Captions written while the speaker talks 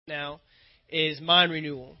now is mind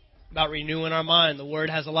renewal, about renewing our mind. The Word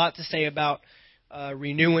has a lot to say about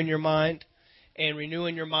renewing your mind and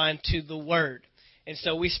renewing your mind to the Word. And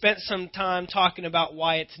so we spent some time talking about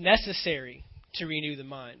why it's necessary to renew the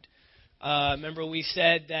mind. Remember we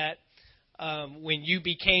said that when you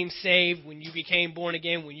became saved, when you became born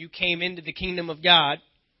again, when you came into the kingdom of God,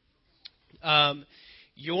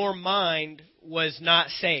 your mind was not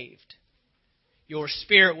saved. Your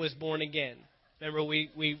spirit was born again. Remember,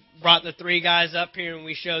 we brought the three guys up here and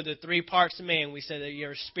we showed the three parts of man. We said that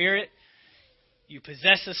you're a spirit, you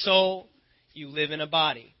possess a soul, you live in a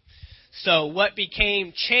body. So what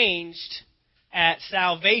became changed at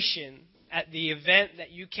salvation, at the event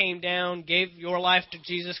that you came down, gave your life to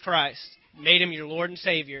Jesus Christ, made Him your Lord and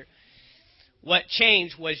Savior, what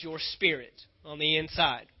changed was your spirit on the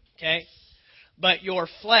inside. Okay? But your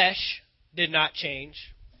flesh did not change.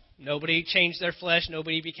 Nobody changed their flesh.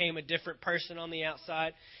 Nobody became a different person on the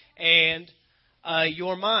outside. And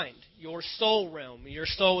your mind, your soul realm. Your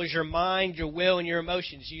soul is your mind, your will, and your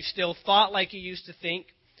emotions. You still thought like you used to think.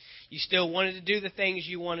 You still wanted to do the things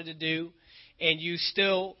you wanted to do. And you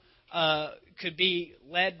still could be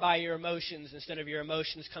led by your emotions instead of your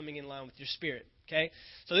emotions coming in line with your spirit. Okay?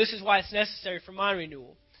 So this is why it's necessary for mind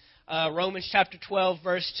renewal. Romans chapter 12,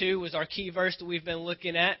 verse 2 was our key verse that we've been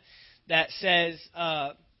looking at that says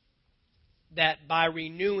that by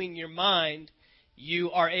renewing your mind,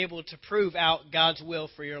 you are able to prove out God's will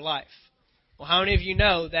for your life. Well, how many of you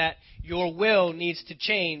know that your will needs to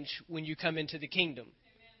change when you come into the kingdom?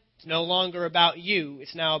 It's no longer about you.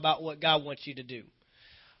 It's now about what God wants you to do.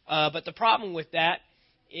 But the problem with that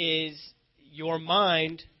is your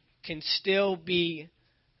mind can still be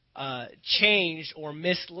changed or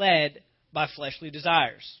misled by fleshly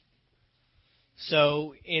desires.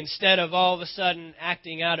 So instead of all of a sudden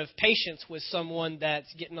acting out of patience with someone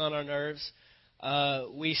that's getting on our nerves,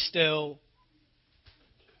 we still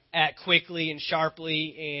act quickly and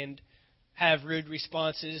sharply and have rude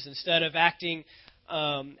responses. Instead of acting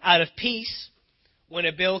out of peace when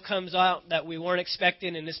a bill comes out that we weren't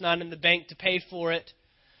expecting and it's not in the bank to pay for it,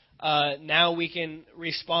 now we can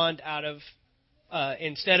respond out of,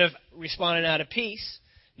 instead of responding out of peace,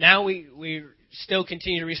 now we still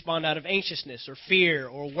continue to respond out of anxiousness or fear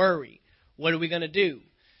or worry. What are we going to do?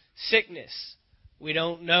 Sickness. We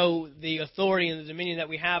don't know the authority and the dominion that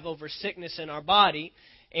we have over sickness in our body,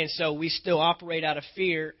 and so we still operate out of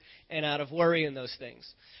fear and out of worry and those things.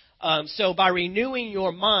 So by renewing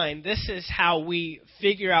your mind, this is how we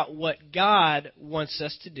figure out what God wants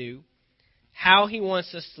us to do, how He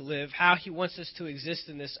wants us to live, how He wants us to exist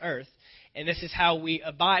in this earth, and this is how we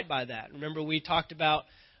abide by that. Remember, we talked about,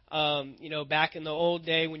 back in the old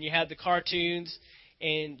day when you had the cartoons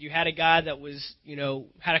and you had a guy that was,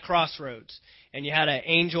 had a crossroads, and you had an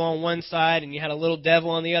angel on one side and you had a little devil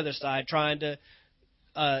on the other side trying to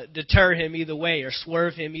deter him either way or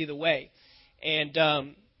swerve him either way.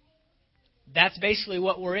 And that's basically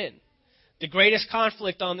what we're in. The greatest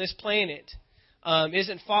conflict on this planet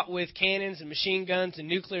isn't fought with cannons and machine guns and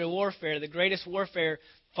nuclear warfare. The greatest warfare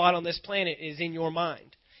fought on this planet is in your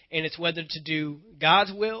mind. And it's whether to do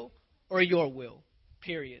God's will or your will,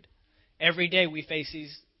 period. Every day we face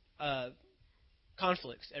these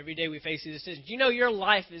conflicts. Every day we face these decisions. You know your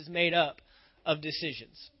life is made up of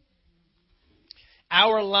decisions.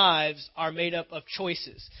 Our lives are made up of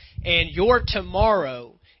choices. And your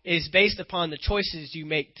tomorrow is based upon the choices you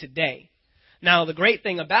make today. Now, the great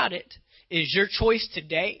thing about it is your choice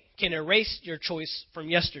today can erase your choice from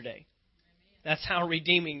yesterday. That's how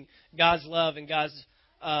redeeming God's love and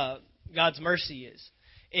God's mercy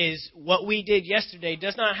is what we did yesterday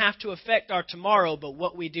does not have to affect our tomorrow, but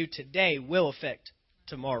what we do today will affect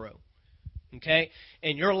tomorrow. Okay?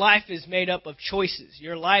 And your life is made up of choices.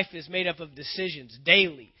 Your life is made up of decisions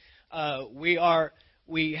daily.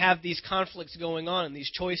 We have these conflicts going on and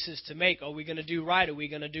these choices to make. Are we going to do right? Are we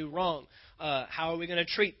going to do wrong? How are we going to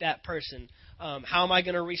treat that person? How am I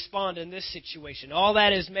going to respond in this situation? All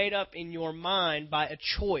that is made up in your mind by a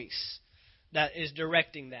choice that is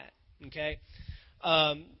directing that. Okay?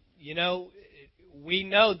 We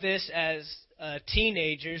know this as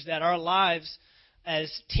teenagers, that our lives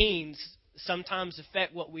as teens sometimes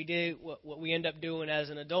affect what we do, what we end up doing as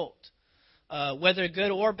an adult, whether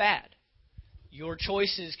good or bad. Your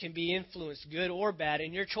choices can be influenced, good or bad,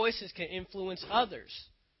 and your choices can influence others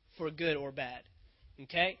for good or bad.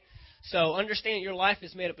 Okay? So understand your life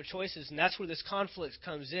is made up of choices, and that's where this conflict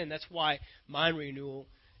comes in. That's why mind renewal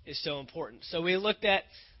is so important. So we looked at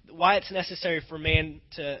why it's necessary for man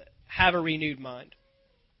to have a renewed mind.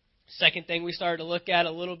 Second thing we started to look at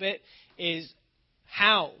a little bit is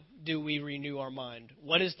how do we renew our mind?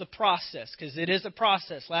 What is the process? Because it is a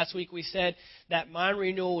process. Last week we said that mind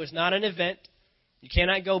renewal is not an event. You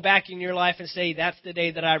cannot go back in your life and say, that's the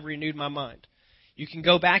day that I've renewed my mind. You can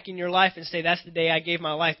go back in your life and say, that's the day I gave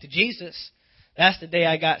my life to Jesus. That's the day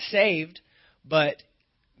I got saved. But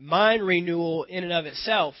mind renewal in and of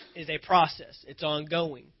itself is a process. It's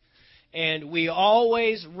ongoing. And we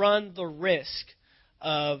always run the risk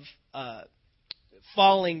of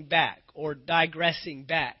falling back or digressing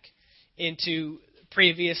back into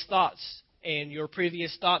previous thoughts. And your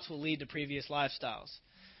previous thoughts will lead to previous lifestyles.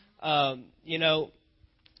 My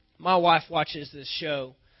wife watches this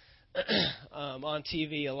show on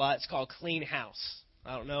TV a lot. It's called Clean House.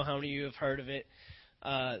 I don't know how many of you have heard of it.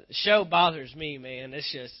 The show bothers me, man.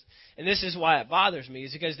 And this is why it bothers me,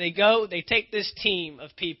 is because they take this team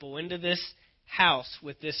of people into this house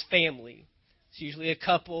with this family. It's usually a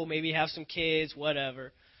couple, maybe have some kids,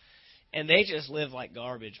 whatever. And they just live like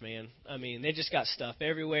garbage, man. I mean, they just got stuff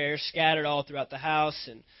everywhere, scattered all throughout the house,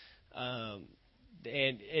 and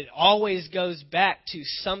it always goes back to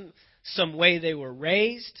some way they were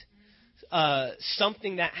raised,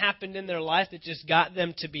 something that happened in their life that just got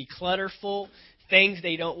them to be clutterful, things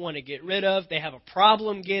they don't want to get rid of. They have a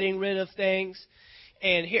problem getting rid of things.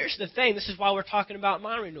 And here's the thing. This is why we're talking about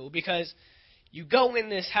mind renewal, because you go in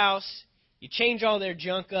this house, you change all their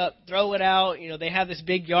junk up, throw it out. They have this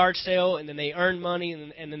big yard sale, and then they earn money,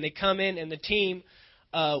 and then they come in, and the team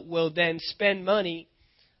will then spend money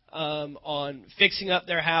on fixing up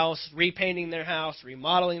their house, repainting their house,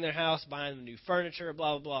 remodeling their house, buying them new furniture,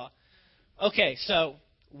 blah, blah, blah. Okay, so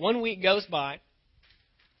 1 week goes by.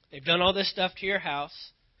 They've done all this stuff to your house.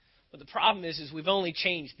 But the problem is we've only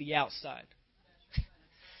changed the outside.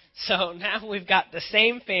 So now we've got the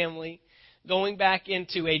same family going back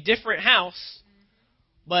into a different house,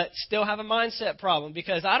 but still have a mindset problem.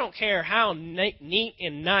 Because I don't care how neat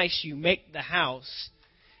and nice you make the house,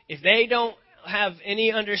 if they don't have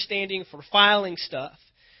any understanding for filing stuff,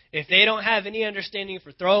 if they don't have any understanding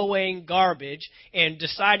for throwing garbage and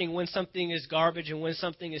deciding when something is garbage and when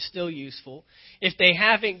something is still useful, if they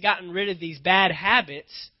haven't gotten rid of these bad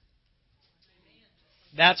habits,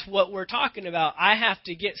 that's what we're talking about. I have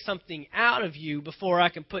to get something out of you before I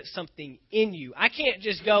can put something in you. I can't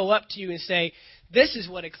just go up to you and say, this is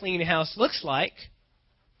what a clean house looks like.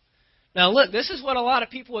 Now look, this is what a lot of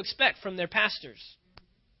people expect from their pastors.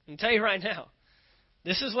 I can tell you right now,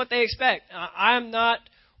 this is what they expect. I'm not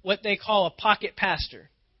what they call a pocket pastor,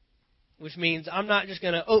 which means I'm not just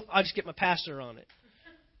going to, I'll just get my pastor on it.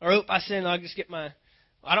 Or, I sin, I'll just get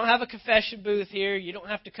I don't have a confession booth here. You don't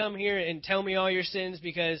have to come here and tell me all your sins,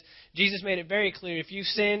 because Jesus made it very clear. If you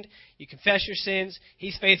sinned, you confess your sins,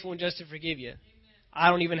 He's faithful and just to forgive you. Amen. I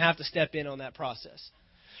don't even have to step in on that process.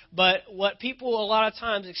 But what people a lot of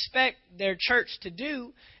times expect their church to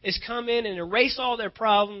do is come in and erase all their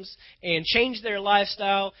problems and change their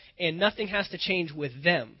lifestyle, and nothing has to change with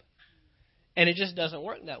them. And it just doesn't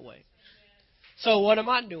work that way. So what am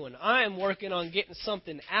I doing? I am working on getting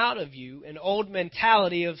something out of you, an old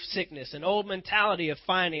mentality of sickness, an old mentality of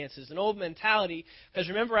finances, an old mentality. Because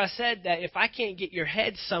remember I said that if I can't get your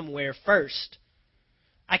head somewhere first,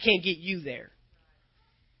 I can't get you there.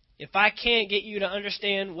 If I can't get you to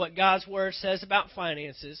understand what God's Word says about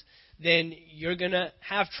finances, then you're going to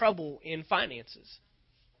have trouble in finances.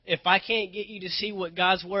 If I can't get you to see what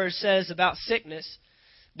God's Word says about sickness,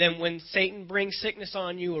 then when Satan brings sickness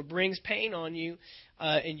on you or brings pain on you,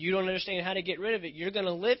 and you don't understand how to get rid of it, you're going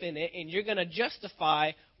to live in it, and you're going to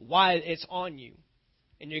justify why it's on you.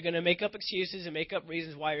 And you're going to make up excuses and make up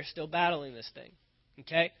reasons why you're still battling this thing.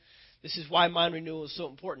 Okay? This is why mind renewal is so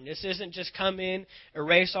important. This isn't just come in,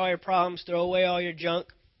 erase all your problems, throw away all your junk,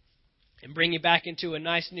 and bring you back into a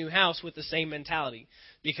nice new house with the same mentality.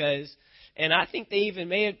 And I think they even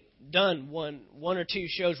may have done one or two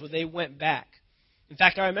shows where they went back. In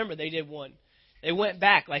fact, I remember they did one. They went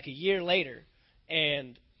back like a year later,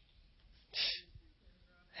 and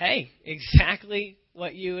hey, exactly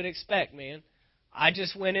what you would expect, man. I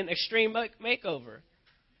just went in extreme makeover.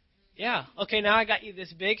 Yeah, okay, now I got you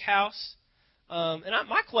this big house.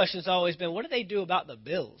 My question's always been, what do they do about the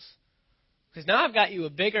bills? Because now I've got you a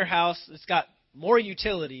bigger house that's got more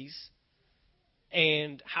utilities,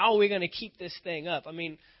 and how are we going to keep this thing up? I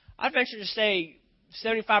mean, I'd venture to say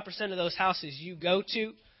 75% of those houses you go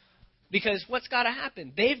to, because what's got to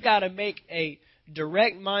happen? They've got to make a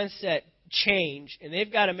direct mindset change, and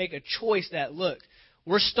they've got to make a choice that, look,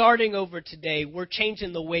 we're starting over today. We're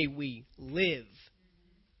changing the way we live,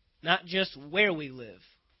 not just where we live.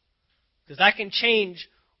 Because I can change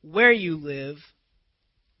where you live,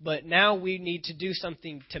 but now we need to do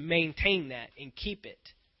something to maintain that and keep it.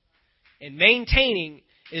 And maintaining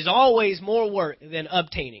is always more work than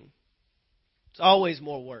obtaining. It's always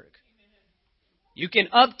more work. You can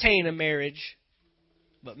obtain a marriage,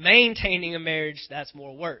 but maintaining a marriage, that's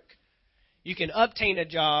more work. You can obtain a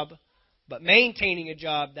job, but maintaining a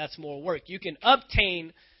job, that's more work. You can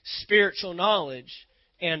obtain spiritual knowledge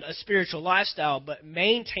and a spiritual lifestyle, but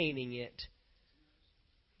maintaining it,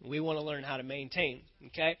 we want to learn how to maintain.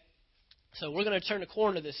 Okay? So we're going to turn the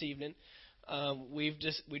corner this evening. We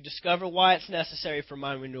discovered why it's necessary for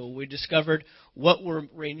mind renewal. We discovered what we're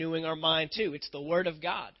renewing our mind to. It's the Word of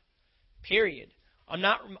God. Period. I'm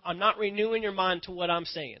not renewing your mind to what I'm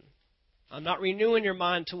saying. I'm not renewing your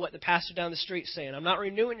mind to what the pastor down the street is saying. I'm not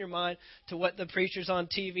renewing your mind to what the preachers on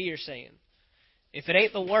TV are saying. If it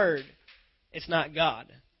ain't the Word, it's not God.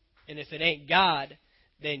 And if it ain't God,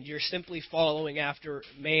 then you're simply following after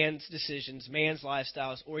man's decisions, man's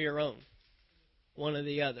lifestyles, or your own. One or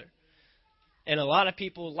the other. And a lot of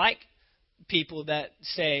people like people that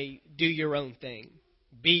say, do your own thing.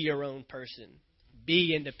 Be your own person.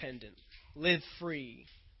 Be independent. Live free.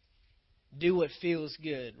 Do what feels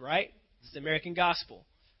good, right? It's the American gospel.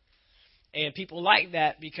 And people like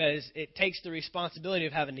that because it takes the responsibility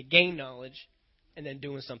of having to gain knowledge and then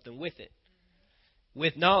doing something with it.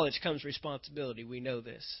 With knowledge comes responsibility. We know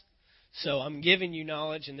this. So I'm giving you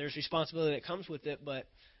knowledge and there's responsibility that comes with it, but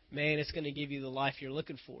man, it's going to give you the life you're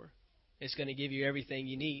looking for. It's going to give you everything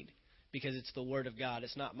you need because it's the Word of God.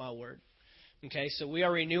 It's not my word. Okay, so we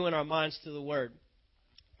are renewing our minds to the Word.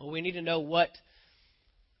 Well, we need to know what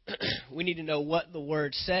the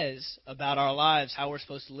Word says about our lives, how we're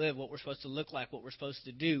supposed to live, what we're supposed to look like, what we're supposed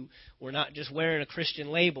to do. We're not just wearing a Christian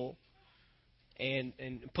label and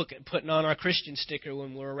putting on our Christian sticker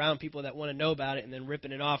when we're around people that want to know about it and then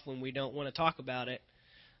ripping it off when we don't want to talk about it.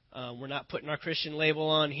 We're not putting our Christian label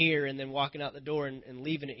on here and then walking out the door and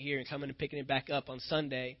leaving it here and coming and picking it back up on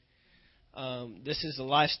Sunday. This is the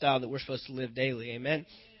lifestyle that we're supposed to live daily. Amen?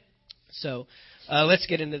 So let's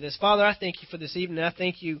get into this. Father, I thank you for this evening. I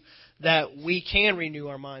thank you that we can renew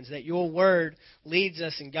our minds, that your word leads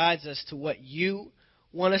us and guides us to what you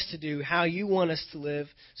want us to do, how you want us to live,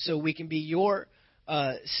 so we can be your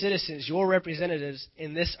citizens, your representatives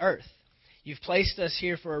in this earth. You've placed us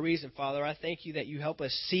here for a reason, Father. I thank you that you help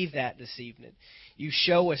us see that this evening. You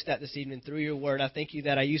show us that this evening through your word. I thank you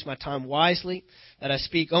that I use my time wisely, that I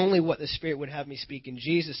speak only what the Spirit would have me speak in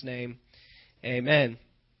Jesus' name. Amen.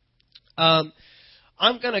 I'm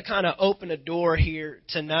going to kind of open a door here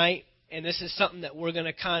tonight, and this is something that we're going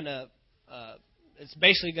to kind of, it's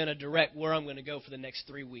basically going to direct where I'm going to go for the next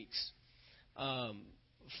 3 weeks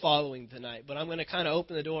following tonight. But I'm going to kind of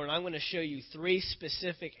open the door, and I'm going to show you 3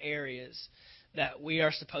 specific areas that we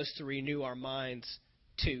are supposed to renew our minds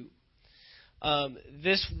to.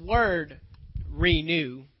 This word,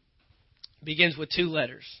 renew, begins with 2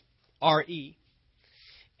 letters, R-E.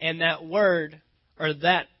 And that word, or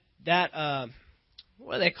that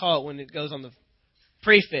what do they call it when it goes on the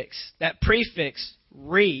prefix? That prefix,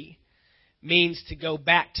 re, means to go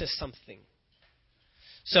back to something.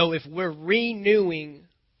 So if we're renewing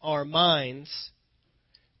our minds,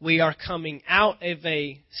 we are coming out of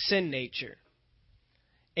a sin nature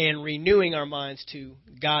and renewing our minds to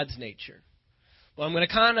God's nature. Well, I'm going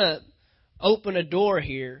to kind of open a door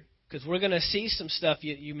here because we're going to see some stuff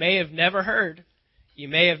you may have never heard, you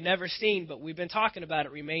may have never seen, but we've been talking about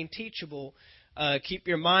it. Remain teachable. Keep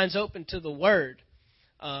your minds open to the Word.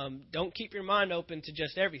 Don't keep your mind open to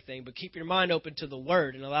just everything, but keep your mind open to the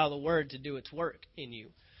Word and allow the Word to do its work in you.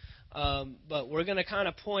 But we're going to kind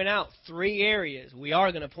of point out 3 areas. We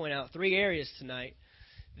are going to point out 3 areas tonight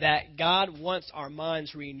that God wants our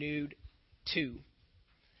minds renewed to.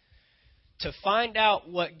 To find out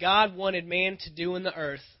what God wanted man to do in the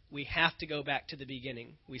earth, we have to go back to the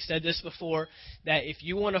beginning. We said this before, that if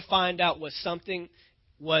you want to find out what something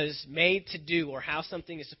was made to do or how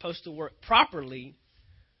something is supposed to work properly,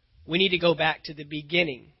 we need to go back to the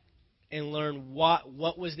beginning and learn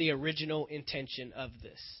what was the original intention of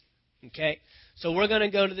this. Okay? So we're going to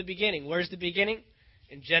go to the beginning. Where's the beginning?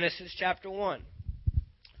 In Genesis chapter 1.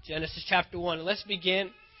 Genesis chapter 1. And let's begin.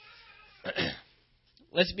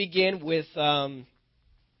 Let's begin with.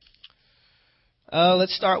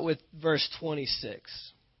 Let's start with verse 26.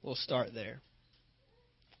 We'll start there.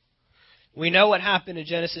 We know what happened in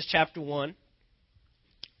Genesis chapter 1.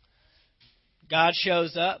 God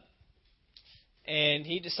shows up, and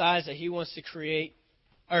he decides that he wants to create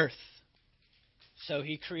earth. So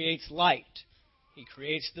he creates light. He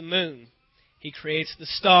creates the moon. He creates the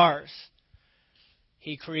stars.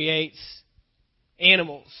 He creates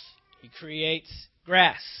animals. He creates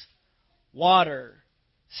grass, water,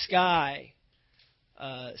 sky,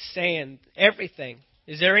 sand, everything.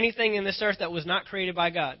 Is there anything in this earth that was not created by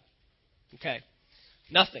God? Okay.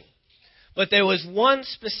 Nothing. But there was one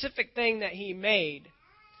specific thing that he made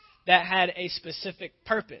that had a specific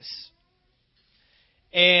purpose.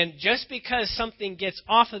 And just because something gets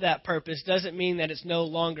off of that purpose doesn't mean that it's no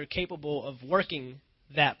longer capable of working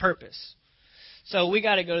that purpose. So we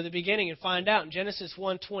got to go to the beginning and find out. In Genesis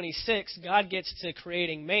 1:26, God gets to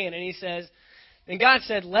creating man, and he says, and God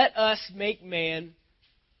said, let us make man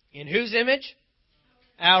in whose image?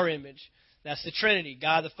 Our image. That's the Trinity.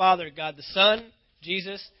 God the Father, God the Son,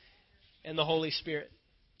 Jesus, and the Holy Spirit.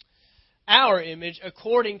 Our image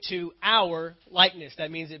according to our likeness.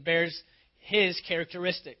 That means it bears his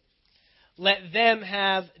characteristic. Let them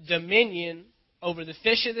have dominion over the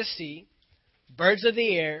fish of the sea, birds of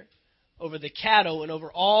the air, over the cattle, and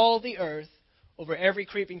over all the earth, over every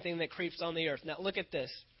creeping thing that creeps on the earth. Now look at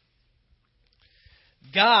this.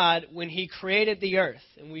 God, when he created the earth,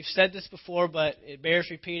 and we've said this before, but it bears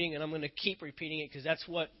repeating, and I'm going to keep repeating it because that's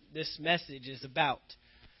what this message is about.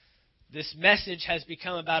 This message has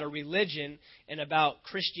become about a religion and about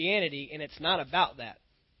Christianity, and it's not about that.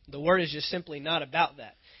 The word is just simply not about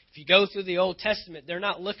that. If you go through the Old Testament, they're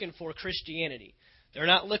not looking for Christianity. They're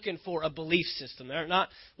not looking for a belief system. They're not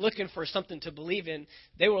looking for something to believe in.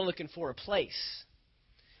 They were looking for a place.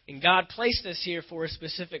 And God placed us here for a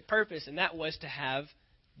specific purpose, and that was to have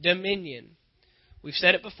dominion. We've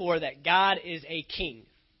said it before that God is a king.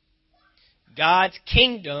 God's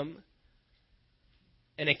kingdom,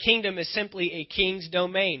 and a kingdom is simply a king's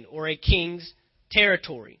domain or a king's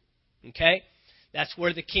territory. Okay? That's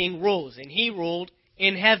where the king rules, and he ruled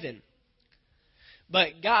in heaven.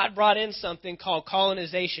 But God brought in something called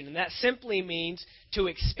colonization, and that simply means to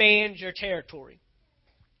expand your territory.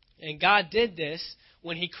 And God did this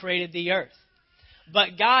when he created the earth.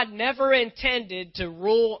 But God never intended to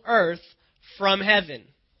rule earth from heaven.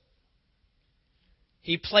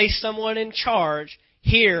 He placed someone in charge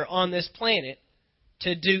here on this planet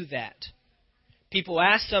to do that. People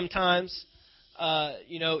ask sometimes,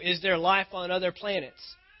 is there life on other planets?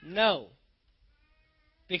 No.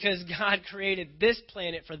 Because God created this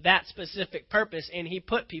planet for that specific purpose, and he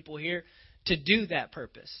put people here to do that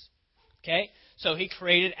purpose. Okay? So he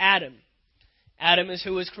created Adam. Adam is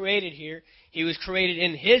who was created here. He was created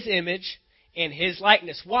in his image and his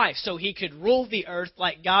likeness. Why? So he could rule the earth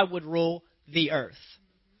like God would rule the earth.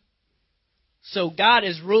 So God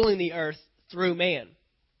is ruling the earth through man.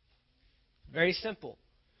 Very simple.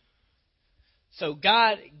 So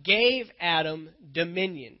God gave Adam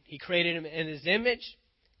dominion. He created him in his image,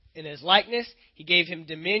 in his likeness. He gave him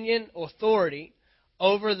dominion, authority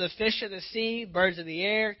over the fish of the sea, birds of the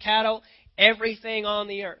air, cattle, everything on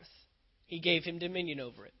the earth. He gave him dominion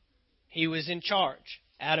over it. He was in charge.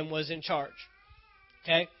 Adam was in charge.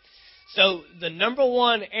 Okay? So the number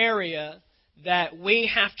one area that we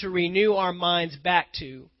have to renew our minds back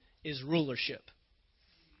to is rulership.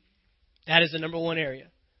 That is the number one area.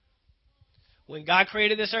 When God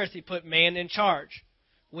created this earth, he put man in charge.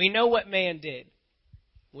 We know what man did.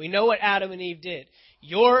 We know what Adam and Eve did.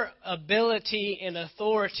 Your ability and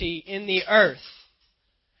authority in the earth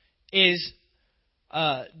is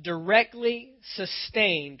directly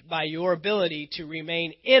sustained by your ability to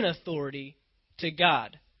remain in authority to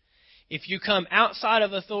God. If you come outside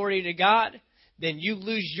of authority to God, then you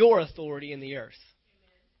lose your authority in the earth.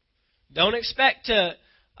 Don't expect to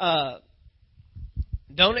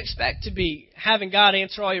be having God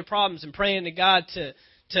answer all your problems and praying to God to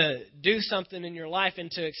do something in your life and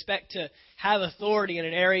to expect to have authority in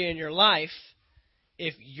an area in your life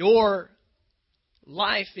if your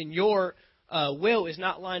life and your will is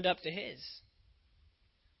not lined up to his.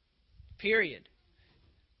 Period.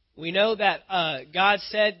 We know that God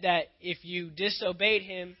said that if you disobeyed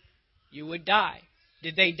him, you would die.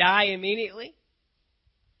 Did they die immediately?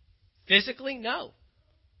 Physically? No.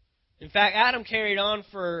 In fact, Adam carried on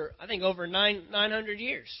for, I think, over 900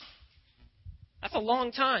 years. That's a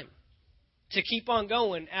long time to keep on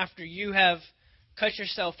going after you have cut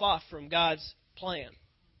yourself off from God's plan.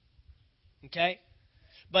 Okay?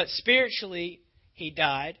 But spiritually, he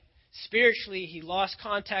died. Spiritually, he lost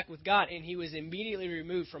contact with God, and he was immediately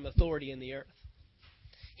removed from authority in the earth.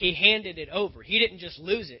 He handed it over. He didn't just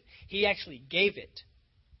lose it. He actually gave it.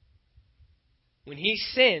 When he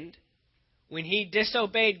sinned, when he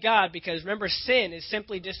disobeyed God, because remember, sin is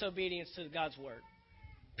simply disobedience to God's word.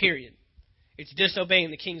 Period. It's disobeying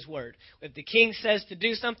the king's word. If the king says to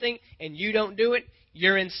do something and you don't do it,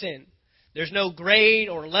 you're in sin. There's no grade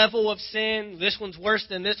or level of sin. This one's worse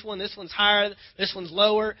than this one. This one's higher. This one's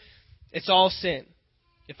lower. It's all sin.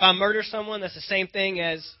 If I murder someone, that's the same thing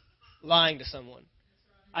as lying to someone.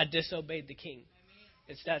 I disobeyed the king.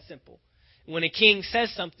 It's that simple. When a king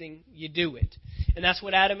says something, you do it. And that's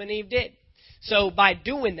what Adam and Eve did. So by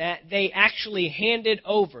doing that, they actually handed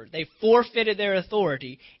over. They forfeited their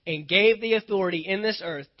authority and gave the authority in this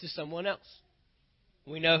earth to someone else.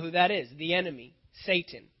 We know who that is, the enemy,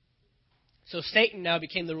 Satan. So Satan now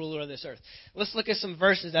became the ruler of this earth. Let's look at some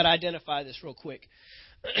verses that identify this real quick.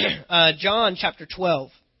 John chapter 12.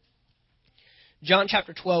 John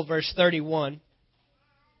chapter 12, verse 31.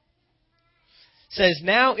 Says,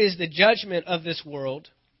 now is the judgment of this world.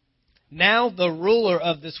 Now the ruler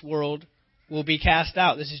of this world will be cast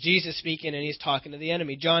out. This is Jesus speaking, and he's talking to the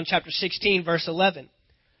enemy. John chapter 16, verse 11.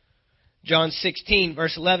 John 16,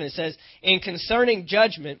 verse 11, it says, and concerning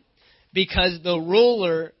judgment, because the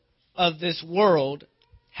ruler of this world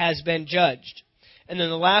has been judged. And then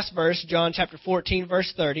the last verse, John chapter 14,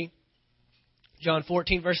 verse 30. John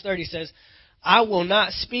 14, verse 30 says, I will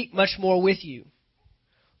not speak much more with you,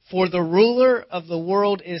 for the ruler of the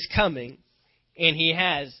world is coming, and he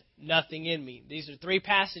has nothing in me. These are three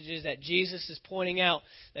passages that Jesus is pointing out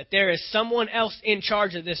that there is someone else in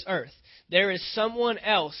charge of this earth. There is someone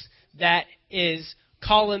else that is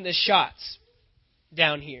calling the shots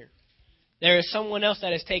down here. There is someone else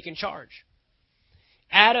that has taken charge.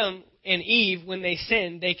 Adam and Eve, when they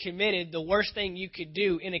sinned, they committed the worst thing you could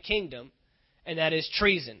do in a kingdom, and that is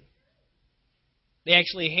treason. They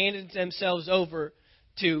actually handed themselves over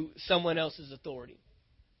to someone else's authority.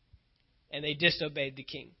 And they disobeyed the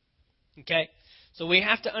king. Okay? So we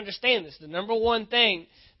have to understand this. The number one thing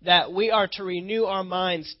that we are to renew our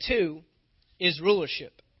minds to is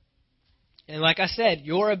rulership. And like I said,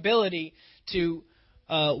 your ability to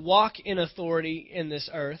walk in authority in this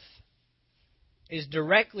earth is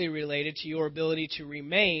directly related to your ability to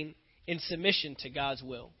remain in submission to God's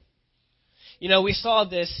will. You know, we saw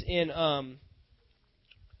this in, I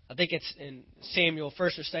think it's in Samuel,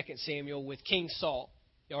 1st or 2nd Samuel, with King Saul.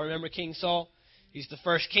 Y'all remember King Saul? He's the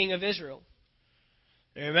first king of Israel.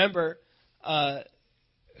 And remember,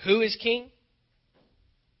 who is king?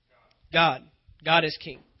 God. God is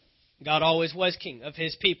king. God always was king of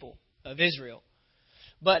his people, of Israel.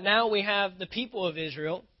 But now we have the people of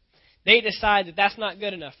Israel. They decide that that's not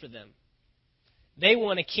good enough for them. They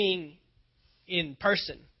want a king in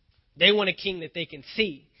person. They want a king that they can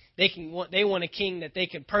see. They want a king that they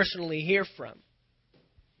can personally hear from.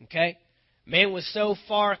 Okay? Man was so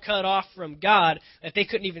far cut off from God that they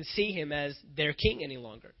couldn't even see him as their king any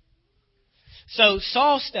longer. So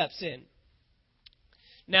Saul steps in.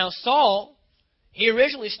 Now Saul, he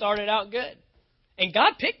originally started out good. And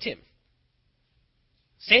God picked him.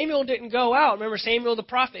 Samuel didn't go out. Remember Samuel the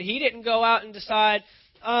prophet? He didn't go out and decide,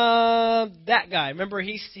 that guy. Remember,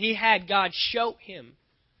 he had God show him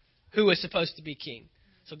who was supposed to be king.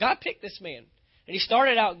 So God picked this man. And he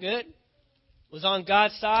started out good, was on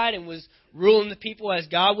God's side, and was ruling the people as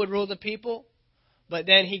God would rule the people. But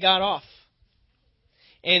then he got off.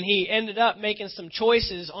 And he ended up making some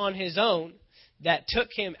choices on his own that took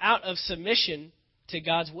him out of submission to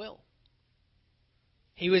God's will.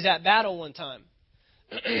 He was at battle one time.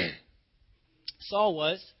 Saul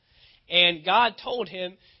was. And God told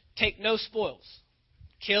him, take no spoils.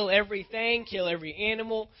 Kill everything, kill every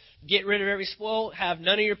animal, get rid of every spoil, have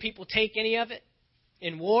none of your people take any of it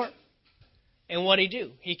in war. And what did he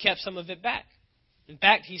do? He kept some of it back. In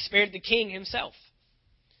fact, he spared the king himself.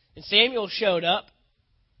 And Samuel showed up.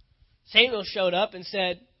 Samuel showed up and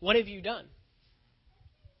said, what have you done?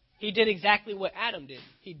 He did exactly what Adam did.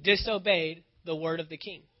 He disobeyed the word of the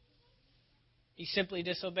king. He simply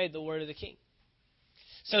disobeyed the word of the king.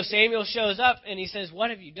 So Samuel shows up and he says,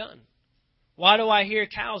 what have you done? Why do I hear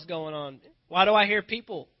cows going on? Why do I hear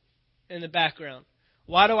people in the background?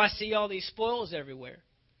 Why do I see all these spoils everywhere?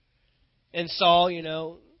 And Saul, you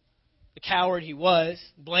know, the coward he was,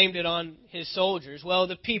 blamed it on his soldiers. Well,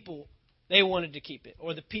 the people, they wanted to keep it,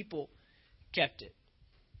 or the people kept it.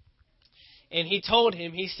 And he told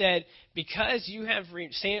him, he said, because you have,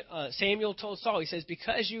 Samuel told Saul, he says,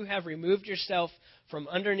 because you have removed yourself from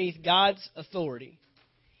underneath God's authority,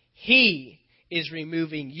 he is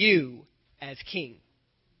removing you as king.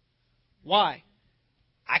 Why?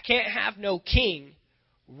 I can't have no king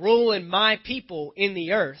ruling my people in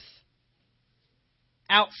the earth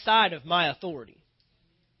outside of my authority,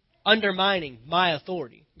 undermining my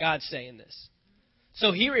authority. God's saying this.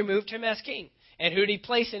 So he removed him as king. And who did he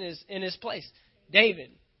place in his place? David.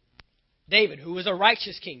 David, who was a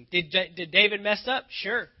righteous king. Did David mess up?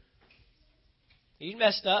 Sure. He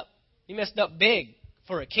messed up. He messed up big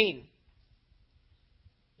for a king.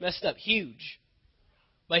 Messed up huge.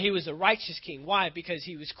 But he was a righteous king. Why? Because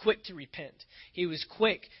he was quick to repent. He was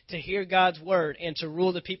quick to hear God's word and to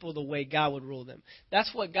rule the people the way God would rule them.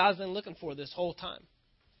 That's what God's been looking for this whole time.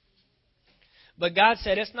 But God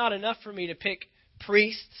said, it's not enough for me to pick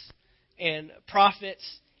priests and prophets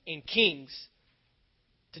and kings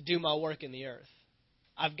to do my work in the earth.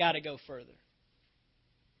 I've got to go further.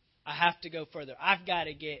 I have to go further. I've got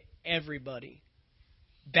to get everybody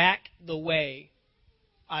back the way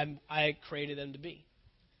I created them to be.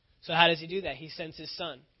 So how does he do that? He sends his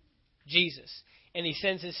son, Jesus. And he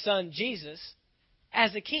sends his son, Jesus,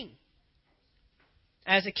 as a king.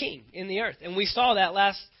 As a king in the earth. And we saw that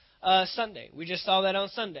last Sunday. We just saw that on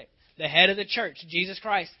Sunday. The head of the church, Jesus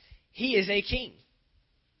Christ, he is a king.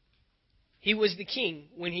 He was the king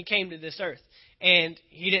when he came to this earth. And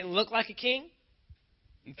he didn't look like a king.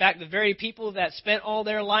 In fact, the very people that spent all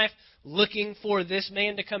their life looking for this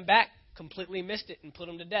man to come back completely missed it and put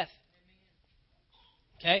him to death.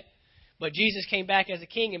 Okay? But Jesus came back as a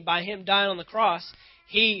king, and by him dying on the cross,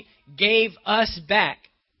 he gave us back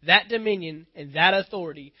that dominion and that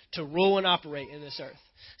authority to rule and operate in this earth.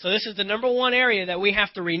 So this is the number one area that we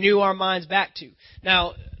have to renew our minds back to.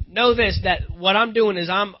 Now, know this, that what I'm doing is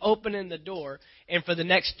I'm opening the door, and for the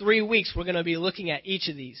next 3 weeks, we're going to be looking at each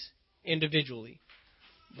of these individually.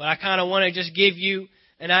 But I kind of want to just give you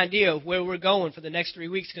an idea of where we're going for the next 3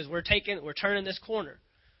 weeks, because we're turning this corner.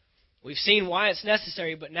 We've seen why it's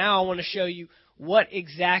necessary, but now I want to show you what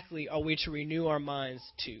exactly are we to renew our minds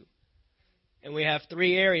to. And we have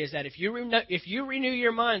 3 areas that if you renew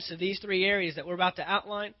your minds to these 3 areas that we're about to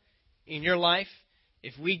outline in your life,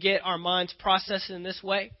 if we get our minds processed in this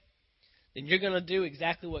way, then you're going to do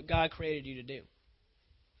exactly what God created you to do.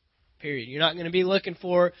 Period. You're not going to be looking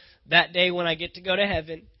for that day when I get to go to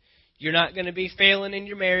heaven. You're not going to be failing in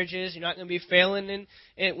your marriages. You're not going to be failing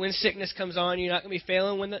in when sickness comes on. You're not going to be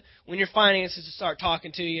failing when your finances start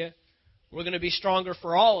talking to you. We're going to be stronger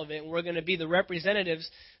for all of it. And we're going to be the representatives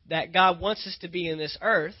that God wants us to be in this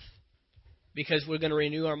earth, because we're going to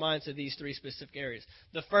renew our minds to these 3 specific areas.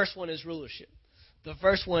 The first one is rulership. The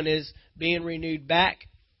first one is being renewed back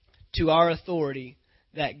to our authority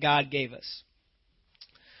that God gave us.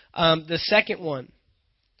 The second one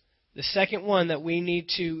that we need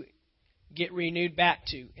to get renewed back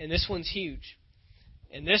to, and this one's huge.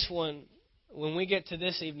 And this one, when we get to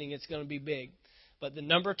this evening, it's going to be big. But the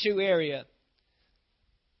number 2 area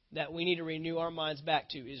that we need to renew our minds back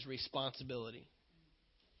to is responsibility.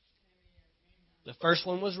 The first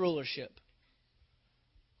one was rulership.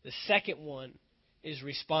 The second one is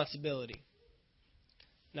responsibility.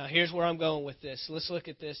 Now, here's where I'm going with this. Let's look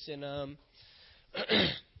at this in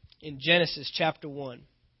in Genesis chapter 1.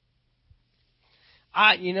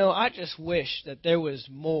 I just wish that there was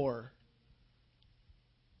more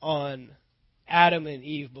on Adam and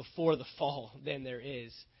Eve before the fall than there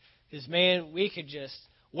is. Because, man, we could just...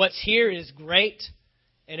 What's here is great,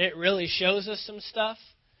 and it really shows us some stuff.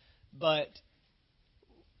 But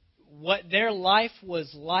what their life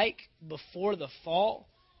was like before the fall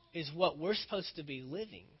is what we're supposed to be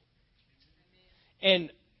living. And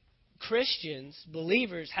Christians,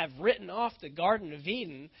 believers, have written off the Garden of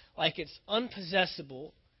Eden like it's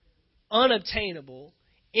unpossessable, unobtainable,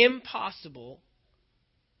 impossible.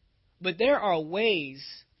 But there are ways,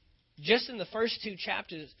 just in the first 2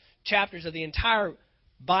 chapters of the entire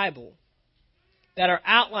Bible, that are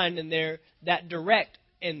outlined in there that direct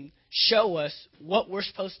and show us what we're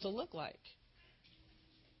supposed to look like.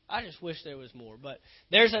 I just wish there was more, but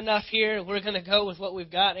there's enough here. We're going to go with what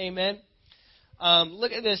we've got. Amen.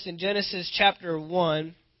 Look at this in Genesis chapter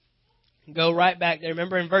 1. Go right back there.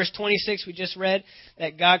 Remember in verse 26 we just read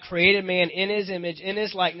that God created man in His image, in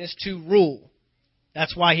His likeness, to rule.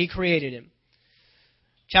 That's why He created him.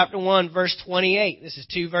 Chapter 1, verse 28. This is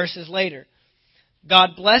 2 verses later.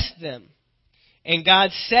 God blessed them, and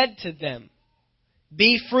God said to them,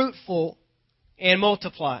 "Be fruitful and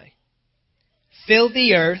multiply. Fill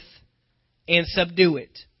the earth and subdue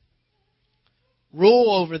it.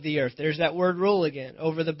 Rule over the earth." There's that word rule again.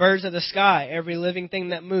 "Over the birds of the sky, every living thing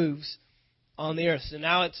that moves on the earth." So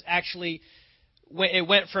now it's actually, it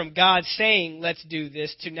went from God saying, let's do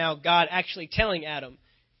this, to now God actually telling Adam,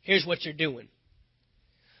 here's what you're doing.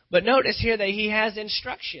 But notice here that He has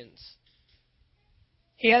instructions.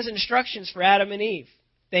 He has instructions for Adam and Eve.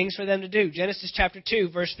 Things for them to do. Genesis chapter 2,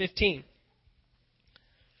 verse 15.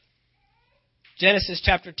 Genesis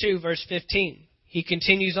chapter 2, verse 15. He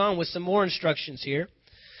continues on with some more instructions here.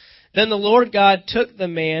 "Then the Lord God took the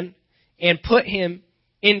man and put him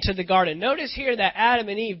into the garden." Notice here that Adam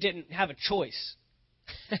and Eve didn't have a choice.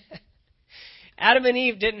 Adam and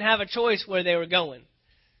Eve didn't have a choice where they were going.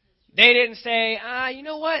 They didn't say, you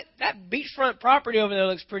know what? That beachfront property over there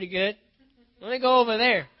looks pretty good. Let me go over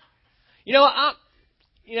there.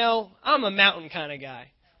 I'm a mountain kind of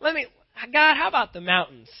guy. God, how about the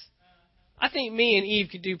mountains? I think me and Eve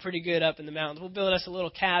could do pretty good up in the mountains. We'll build us a little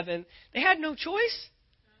cabin. They had no choice.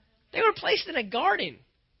 They were placed in a garden.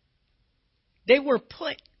 They were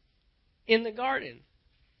put in the garden.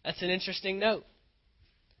 That's an interesting note.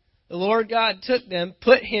 The Lord God took them,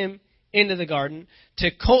 put him into the garden to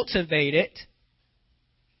cultivate it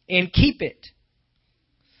and keep it.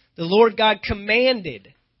 The Lord God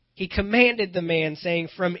commanded. He commanded the man, saying,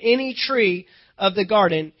 "From any tree of the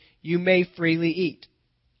garden you may freely eat.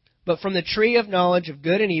 But from the tree of knowledge of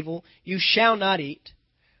good and evil you shall not eat,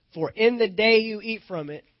 for in the day you eat from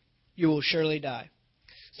it, you will surely die."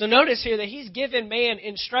 So notice here that he's given man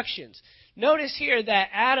instructions. Notice here that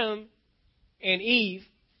Adam and Eve,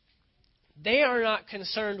 they are not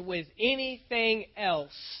concerned with anything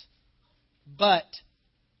else but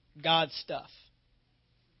God's stuff.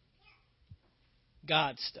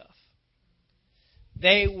 God's stuff.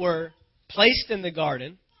 They were placed in the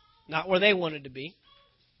garden, not where they wanted to be.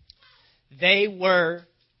 They were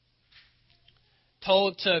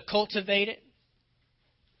told to cultivate it,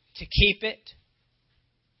 to keep it.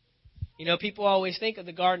 You know, people always think of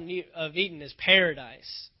the Garden of Eden as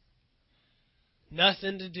paradise.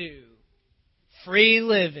 Nothing to do. Free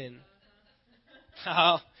living.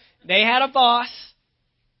 Oh, they had a boss,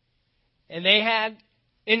 and they had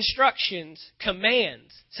instructions,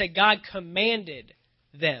 commands. Said God commanded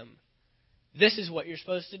them. This is what you're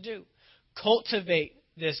supposed to do. Cultivate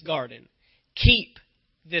this garden. Keep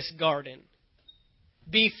this garden.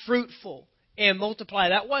 Be fruitful and multiply.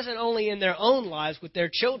 That wasn't only in their own lives with their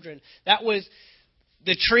children. That was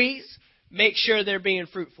the trees, make sure they're being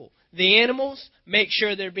fruitful. The animals, make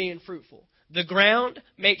sure they're being fruitful. The ground,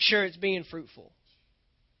 make sure it's being fruitful.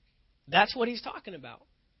 That's what he's talking about.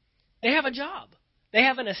 They have a job. They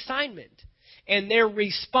have an assignment. And their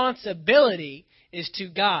responsibility is to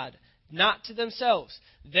God, not to themselves.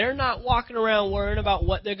 They're not walking around worrying about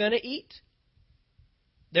what they're going to eat.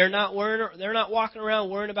 They're not walking around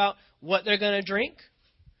worrying about what they're going to drink.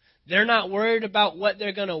 They're not worried about what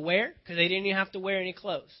they're going to wear because they didn't even have to wear any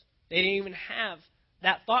clothes. They didn't even have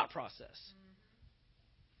that thought process.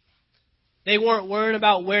 They weren't worrying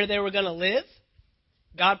about where they were going to live.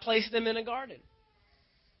 God placed them in a garden.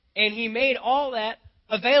 And he made all that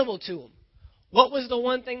available to them. What was the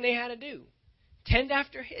one thing they had to do? Tend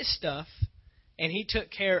after his stuff, and he took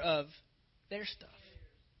care of their stuff.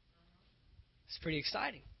 It's pretty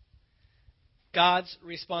exciting. God's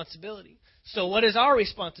responsibility. So what is our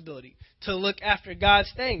responsibility? To look after God's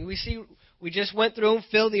thing. We just went through them,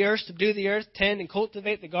 fill the earth, subdue the earth, tend and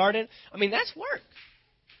cultivate the garden. I mean, that's work.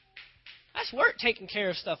 That's work, taking care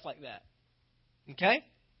of stuff like that. Okay?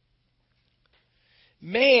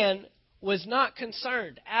 Man was not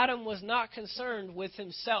concerned. Adam was not concerned with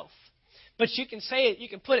himself. But you can say it, you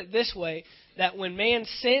can put it this way, that when man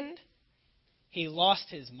sinned, he lost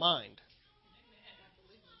his mind.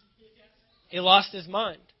 He lost his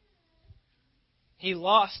mind. He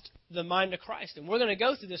lost the mind of Christ. And we're going to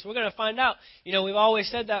go through this. We're going to find out. You know, we've always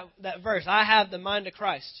said that verse, I have the mind of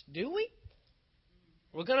Christ. Do we?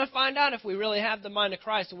 We're going to find out if we really have the mind of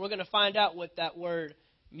Christ. And we're going to find out what that word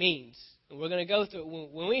means. And we're going to go through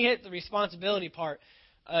it. When we hit the responsibility part,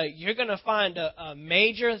 you're going to find a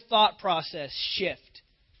major thought process shift.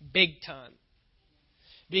 Big time.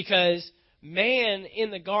 Because man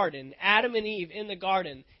in the garden, Adam and Eve in the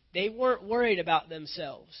garden, they weren't worried about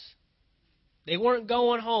themselves. They weren't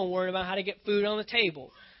going home worried about how to get food on the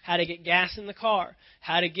table, how to get gas in the car,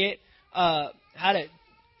 how to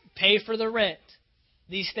pay for the rent.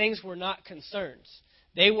 These things were not concerns.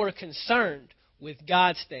 They were concerned with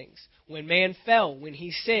God's things. When man fell, when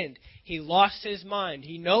he sinned, he lost his mind.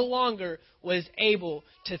 He no longer was able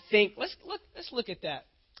to think. Let's look at that.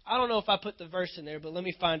 I don't know if I put the verse in there, but let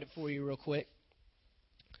me find it for you real quick.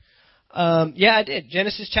 Yeah, I did.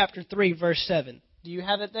 Genesis chapter 3, verse 7. Do you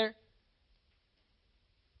have it there?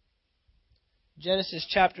 Genesis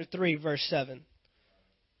chapter 3, verse 7.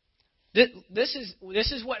 This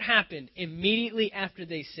is what happened immediately after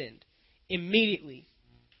they sinned. Immediately.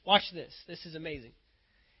 Watch this. This is amazing.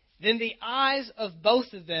 Then the eyes of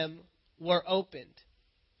both of them were opened,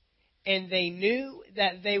 and they knew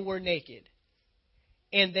that they were naked.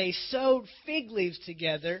 And they sewed fig leaves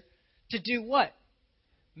together to do what?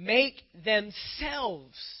 Make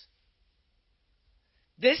themselves.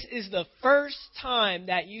 This is the first time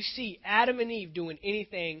that you see Adam and Eve doing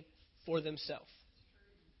anything for themselves.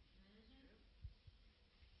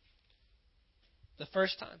 The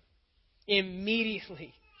first time.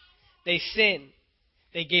 Immediately they sin.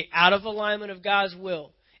 They get out of alignment of God's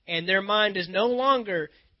will. And their mind is no longer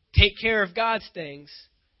take care of God's things.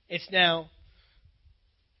 It's now,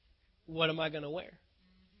 what am I going to wear?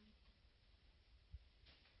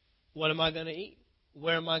 What am I going to eat?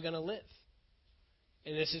 Where am I going to live?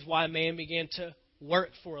 And this is why man began to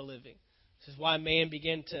work for a living. This is why man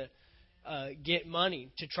began to get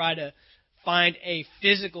money, to try to find a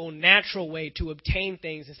physical, natural way to obtain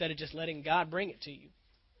things instead of just letting God bring it to you.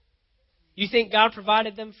 You think God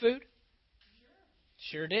provided them food?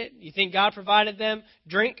 Sure did. You think God provided them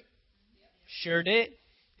drink? Sure did.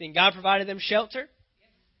 Think God provided them shelter?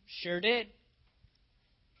 Sure did.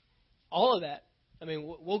 All of that. I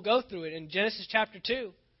mean, we'll go through it in Genesis chapter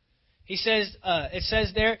 2. He says, it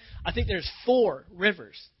says there, I think there's 4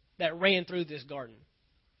 rivers that ran through this garden.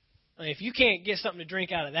 I mean, if you can't get something to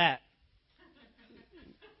drink out of that,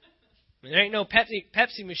 I mean, there ain't no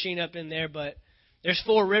Pepsi machine up in there, but there's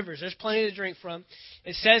 4 rivers. There's plenty to drink from.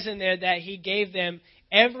 It says in there that he gave them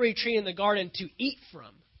every tree in the garden to eat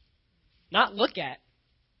from, not look at,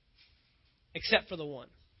 except for the one.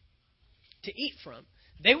 To eat from.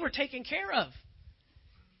 They were taken care of.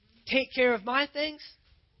 Take care of my things,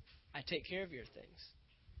 I take care of your things.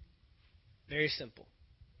 Very simple.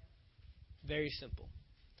 Very simple.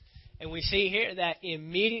 And we see here that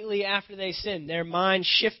immediately after they sinned, their mind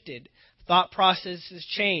shifted. Thought processes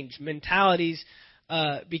changed. Mentalities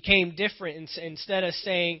became different. Instead of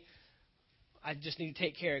saying, I just need to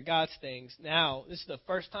take care of God's things. Now, this is the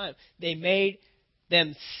first time they made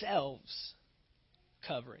themselves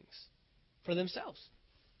coverings for themselves.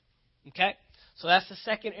 Okay? So that's the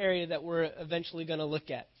second area that we're eventually going to look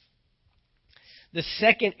at. The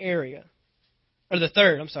second area, or the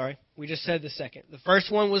third, I'm sorry. We just said the second. The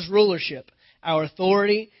first one was rulership, our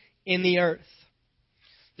authority in the earth.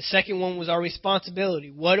 The second one was our responsibility.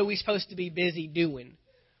 What are we supposed to be busy doing?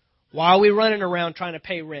 Why are we running around trying to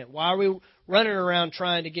pay rent? Why are we running around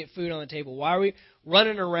trying to get food on the table? Why are we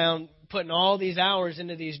running around putting all these hours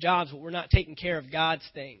into these jobs, but we're not taking care of God's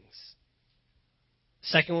things? The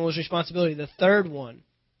second one was responsibility. The third one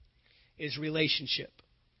is relationship.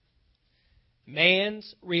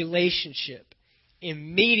 Man's relationship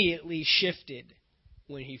immediately shifted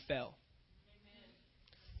when he fell.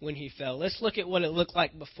 When he fell. Let's look at what it looked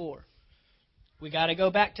like before. We got to go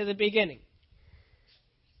back to the beginning.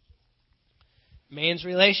 Man's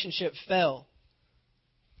relationship fell.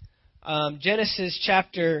 Genesis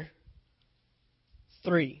chapter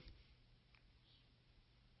 3.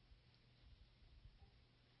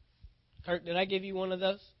 Kirk, did I give you one of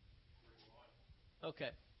those? Okay.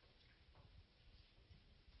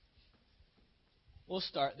 We'll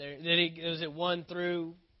start there. Was it 1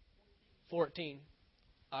 through 14?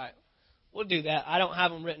 All right. We'll do that. I don't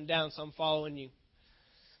have them written down, so I'm following you.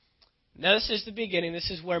 Now, this is the beginning. This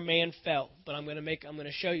is where man fell. But I'm going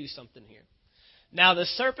to show you something here. Now, the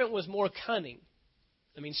serpent was more cunning.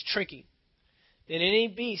 That means tricky. Than any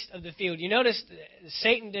beast of the field. You notice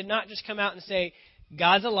Satan did not just come out and say,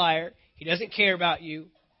 God's a liar. He doesn't care about you.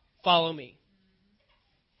 Follow me.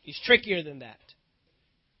 He's trickier than that.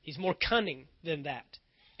 He's more cunning than that.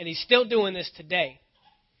 And he's still doing this today.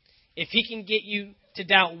 If he can get you to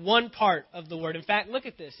doubt one part of the word. In fact, look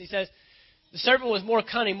at this. He says, the serpent was more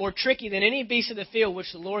cunning, more tricky than any beast of the field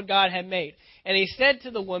which the Lord God had made. And he said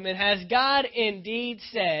to the woman, has God indeed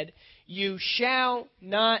said, you shall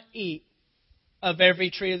not eat of every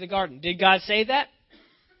tree of the garden? Did God say that?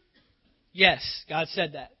 Yes, God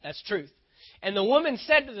said that. That's truth. And the woman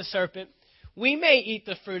said to the serpent, we may eat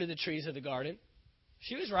the fruit of the trees of the garden.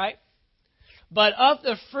 She was right. But of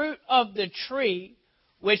the fruit of the tree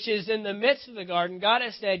which is in the midst of the garden, God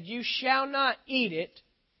has said, you shall not eat it,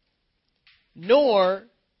 nor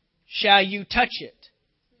shall you touch it.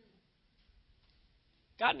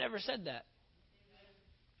 God never said that.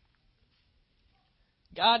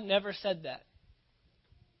 God never said that.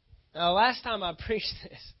 Now, last time we preached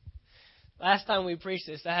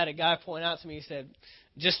this, I had a guy point out to me, he said,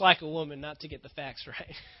 just like a woman, not to get the facts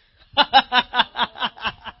right.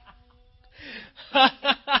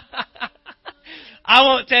 I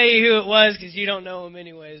won't tell you who it was because you don't know him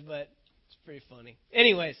anyways, but it's pretty funny.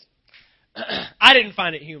 Anyways, I didn't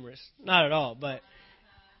find it humorous. Not at all, but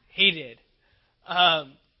he did.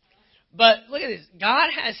 But look at this. God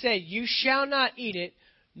has said, you shall not eat it,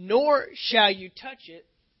 nor shall you touch it,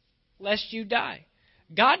 lest you die.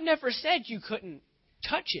 God never said you couldn't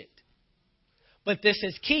touch it. But this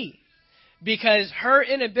is key. Because her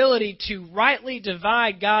inability to rightly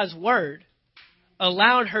divide God's word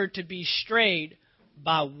allowed her to be strayed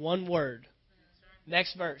by one word.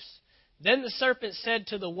 Next verse. Then the serpent said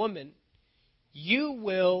to the woman, you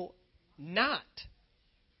will not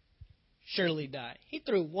surely die. He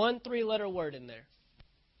threw one 3-letter word in there.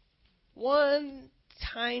 One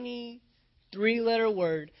tiny 3-letter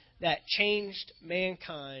word that changed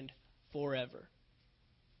mankind forever.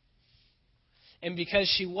 And because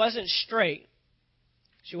she wasn't straight,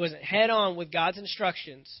 she wasn't head on with God's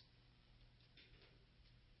instructions.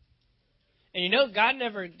 And you know, God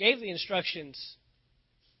never gave the instructions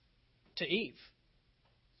to Eve.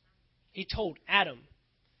 He told Adam.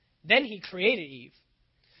 Then he created Eve.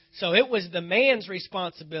 So it was the man's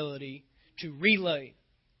responsibility to relay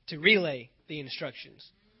the instructions.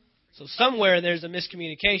 So somewhere there's a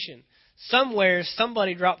miscommunication. Somewhere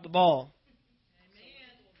somebody dropped the ball.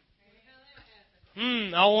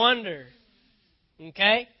 I wonder.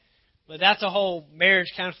 Okay? But that's a whole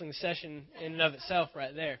marriage counseling session in and of itself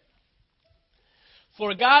right there.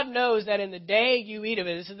 For God knows that in the day you eat of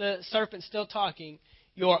it, this is the serpent still talking,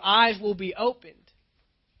 your eyes will be opened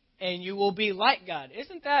and you will be like God.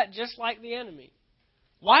 Isn't that just like the enemy?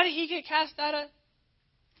 Why did he get cast out of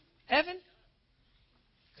heaven?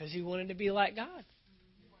 Because he wanted to be like God.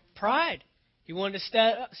 Pride. He wanted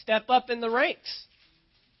to step up in the ranks.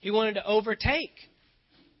 He wanted to overtake.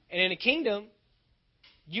 And in a kingdom,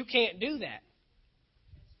 you can't do that.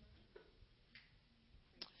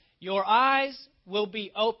 Your eyes will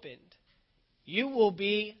be opened. You will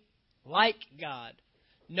be like God,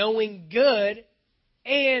 knowing good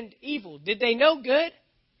and evil. Did they know good?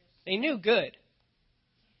 They knew good.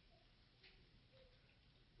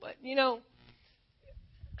 But, you know,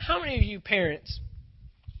 how many of you parents,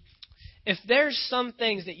 if there's some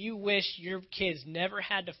things that you wish your kids never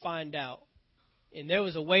had to find out, and there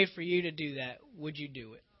was a way for you to do that, would you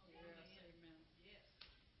do it?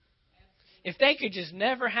 If they could just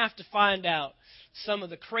never have to find out some of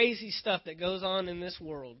the crazy stuff that goes on in this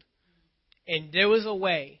world, and there was a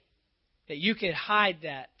way that you could hide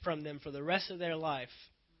that from them for the rest of their life,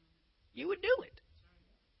 you would do it.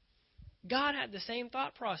 God had the same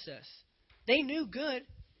thought process. They knew good,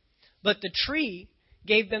 but the tree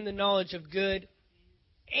gave them the knowledge of good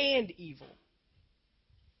and evil.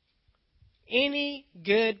 Any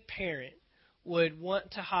good parent would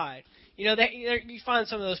want to hide. You know, you find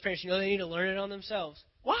some of those parents, you know, they need to learn it on themselves.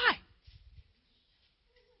 Why?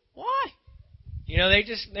 Why? You know,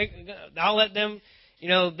 I'll let them, you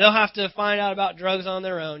know, they'll have to find out about drugs on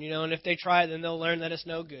their own, you know, and if they try it, then they'll learn that it's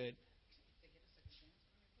no good.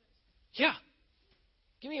 Yeah.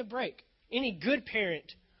 Give me a break. Any good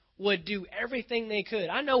parent would do everything they could.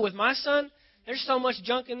 I know with my son, there's so much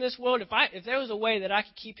junk in this world. If there was a way that I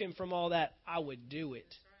could keep him from all that, I would do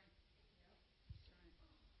it.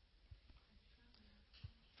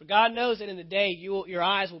 For God knows that in the day your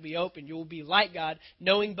eyes will be opened. You will be like God,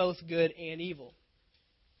 knowing both good and evil.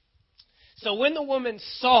 So when the woman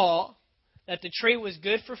saw that the tree was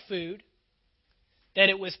good for food, that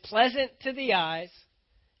it was pleasant to the eyes,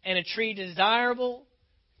 and a tree desirable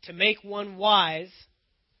to make one wise,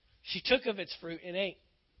 she took of its fruit and ate.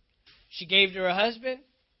 She gave to her husband,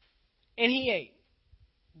 and he ate.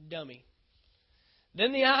 Dummy.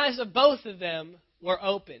 Then the eyes of both of them were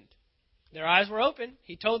opened. Their eyes were open.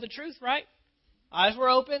 He told the truth, right? Eyes were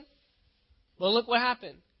open. Well, look what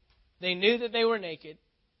happened. They knew that they were naked.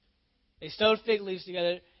 They sewed fig leaves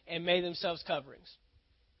together and made themselves coverings.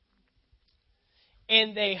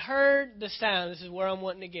 And they heard the sound. This is where I'm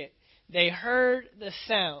wanting to get. They heard the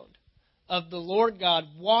sound of the Lord God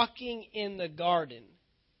walking in the garden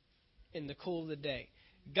in the cool of the day.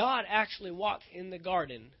 God actually walked in the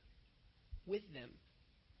garden with them.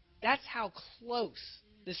 That's how close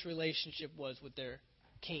this relationship was with their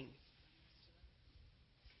king.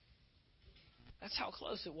 That's how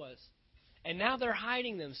close it was. And now they're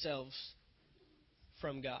hiding themselves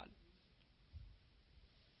from God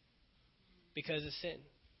because of sin.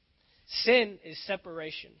 Sin is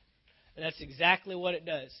separation. And that's exactly what it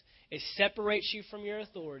does. It separates you from your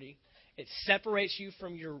authority. It separates you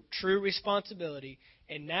from your true responsibility.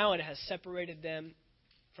 And now it has separated them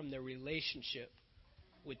from their relationship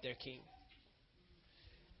with their king.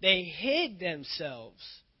 They hid themselves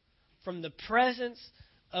from the presence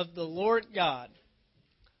of the Lord God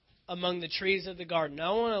among the trees of the garden.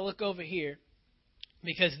 Now I want to look over here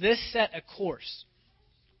because this set a course.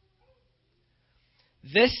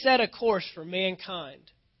 This set a course for mankind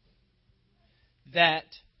that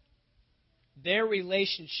their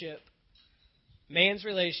relationship, man's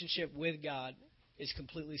relationship with God, is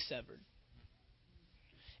completely severed.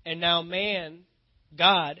 And now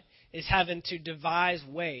God, is having to devise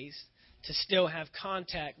ways to still have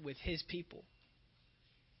contact with his people.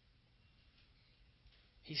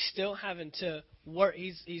 He's still having to work.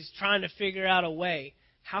 He's trying to figure out a way.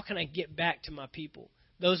 How can I get back to my people?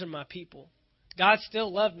 Those are my people. God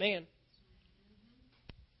still loved man.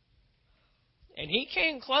 And he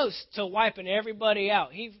came close to wiping everybody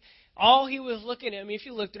out. All he was looking at, if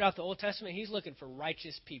you look throughout the Old Testament, he's looking for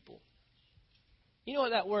righteous people. You know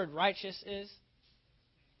what that word righteous is?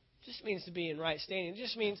 It just means to be in right standing. It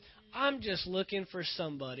just means I'm just looking for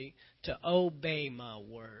somebody to obey my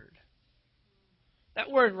word. That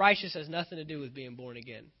word righteous has nothing to do with being born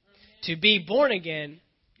again. To be born again,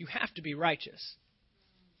 you have to be righteous.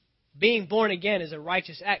 Being born again is a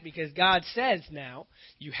righteous act because God says now,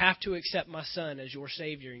 you have to accept my Son as your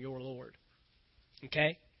Savior and your Lord.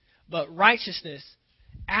 Okay? But righteousness,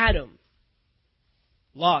 Adam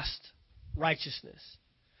lost righteousness.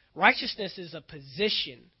 Righteousness is a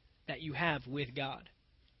position that you have with God.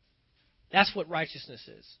 That's what righteousness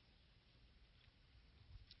is.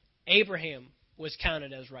 Abraham was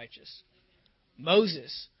counted as righteous.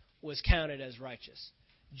 Moses was counted as righteous.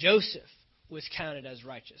 Joseph was counted as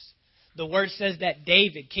righteous. The word says that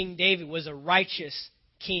David, King David, was a righteous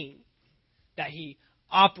king, that he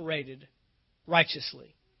operated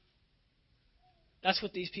righteously. That's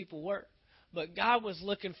what these people were. But God was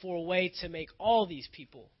looking for a way to make all these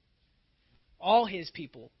people, all his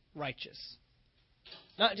people, righteous.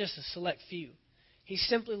 Not just a select few. He's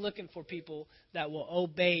simply looking for people that will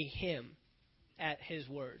obey him at his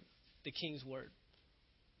word, the king's word.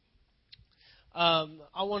 I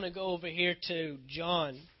want to go over here to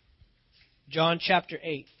John chapter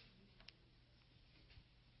 8.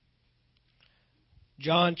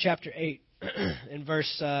 John chapter 8 in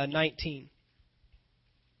verse 19.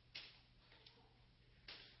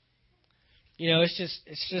 You know, it's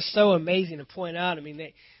just so amazing to point out. I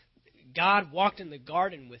mean, God walked in the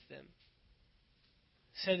garden with them.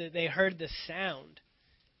 Said that they heard the sound.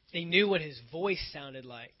 They knew what his voice sounded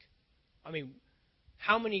like. I mean,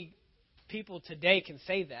 how many people today can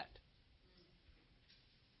say that?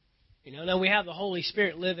 You know, now we have the Holy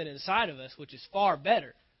Spirit living inside of us, which is far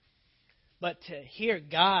better. But to hear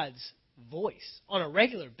God's voice on a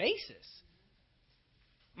regular basis.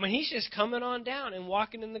 I mean, he's just coming on down and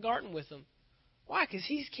walking in the garden with them. Why? Because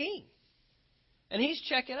he's king. And he's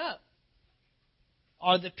checking up.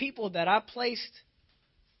 Are the people that I placed...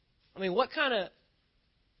 I mean, what kind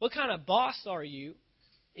of boss are you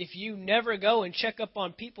if you never go and check up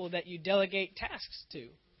on people that you delegate tasks to?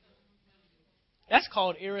 That's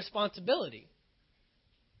called irresponsibility.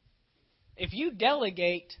 If you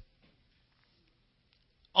delegate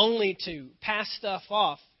only to pass stuff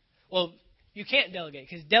off, well, you can't delegate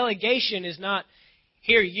because delegation is not,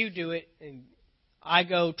 here you do it and I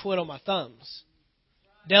go twiddle my thumbs.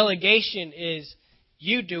 Delegation is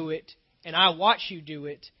you do it and I watch you do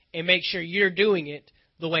it and make sure you're doing it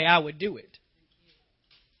the way I would do it.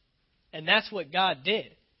 And that's what God did.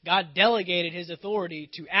 God delegated his authority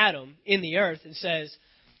to Adam in the earth and says,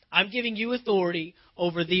 I'm giving you authority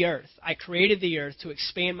over the earth. I created the earth to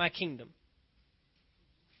expand my kingdom.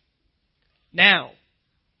 Now,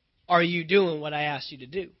 are you doing what I asked you to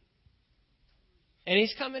do? And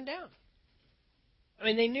he's coming down. I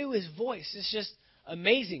mean, they knew his voice. It's just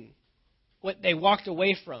amazing what they walked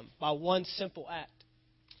away from by one simple act.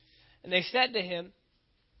 And they said to him,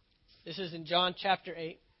 this is in John chapter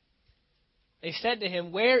 8, they said to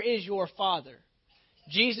him, where is your Father?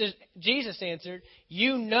 Jesus answered,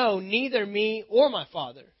 you know neither me or my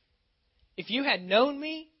Father. If you had known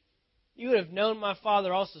me, you would have known my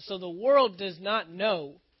Father also. So the world does not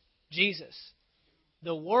know Jesus.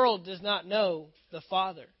 The world does not know the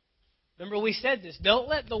Father. Remember we said this. Don't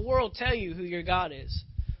let the world tell you who your God is.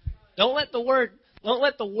 Don't let the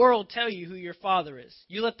world tell you who your Father is.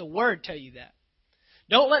 You let the Word tell you that.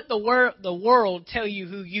 Don't let the world tell you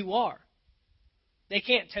who you are. They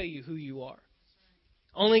can't tell you who you are.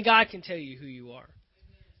 Only God can tell you who you are.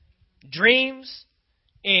 Dreams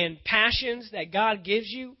and passions that God gives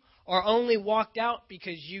you are only walked out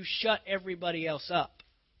because you shut everybody else up,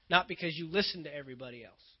 not because you listen to everybody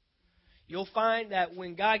else. You'll find that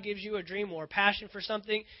when God gives you a dream or a passion for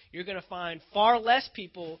something, you're going to find far less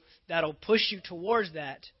people that'll push you towards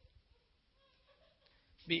that.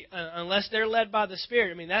 Unless they're led by the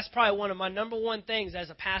Spirit. I mean, that's probably one of my number one things as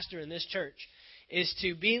a pastor in this church, is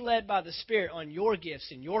to be led by the Spirit on your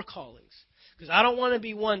gifts and your callings. Because I don't want to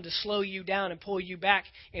be one to slow you down and pull you back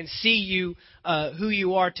and see you who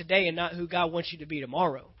you are today and not who God wants you to be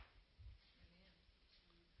tomorrow.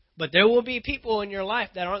 But there will be people in your life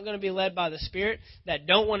that aren't going to be led by the Spirit, that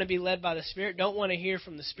don't want to be led by the Spirit, don't want to hear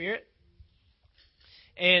from the Spirit.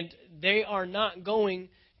 And they are not going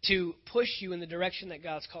to push you in the direction that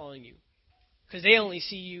God's calling you. Because they only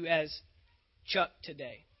see you as Chuck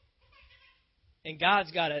today. And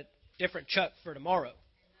God's got a different Chuck for tomorrow.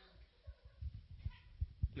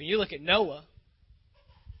 When you look at Noah,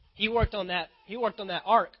 he worked on that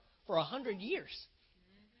ark for 100 years.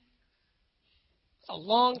 It's a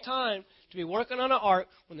long time to be working on an ark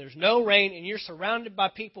when there's no rain and you're surrounded by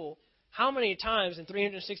people. How many times in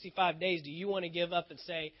 365 days do you want to give up and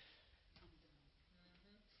say,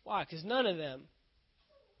 Why? Because none of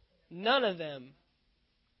them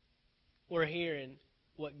were hearing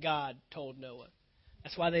what God told Noah.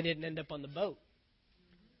 That's why they didn't end up on the boat.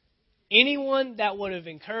 Anyone that would have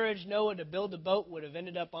encouraged Noah to build the boat would have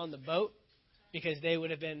ended up on the boat because they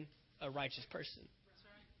would have been a righteous person.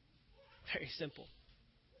 Very simple.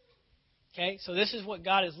 Okay, so this is what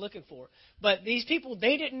God is looking for. But these people,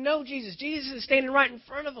 they didn't know Jesus. Jesus is standing right in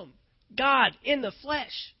front of them. God in the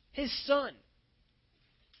flesh, his son.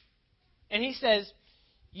 And he says,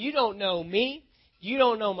 you don't know me. You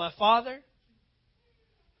don't know my Father.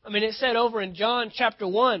 I mean, it said over in John chapter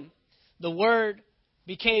 1, the Word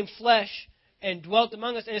became flesh and dwelt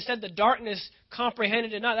among us. And it said the darkness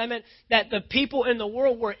comprehended it not. That meant that the people in the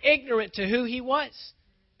world were ignorant to who he was.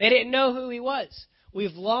 They didn't know who he was.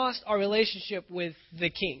 We've lost our relationship with the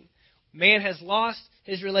King. Man has lost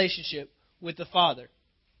his relationship with the Father.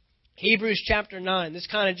 Hebrews chapter 9. This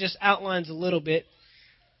kind of just outlines a little bit.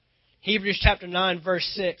 Hebrews chapter 9, verse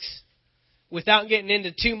 6. Without getting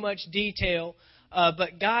into too much detail,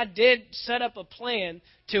 but God did set up a plan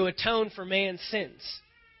to atone for man's sins.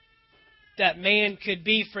 That man could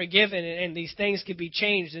be forgiven and these things could be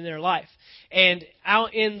changed in their life. And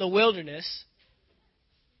out in the wilderness,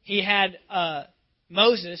 he had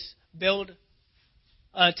Moses build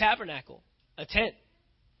a tabernacle, a tent.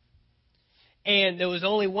 And there was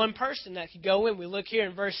only one person that could go in. We look here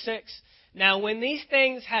in verse 6. Now, when these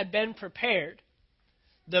things had been prepared,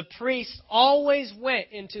 the priests always went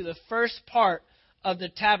into the first part of the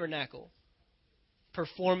tabernacle,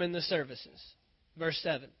 performing the services. Verse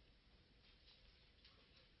 7.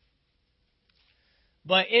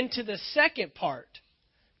 But into the second part,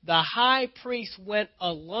 the high priest went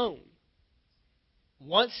alone,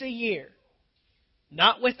 once a year,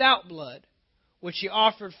 not without blood, which he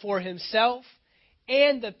offered for himself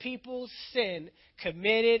and the people's sin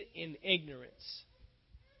committed in ignorance.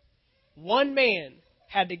 One man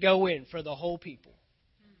had to go in for the whole people.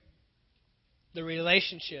 The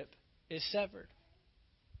relationship is severed.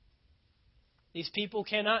 These people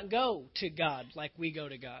cannot go to God like we go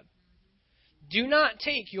to God. Do not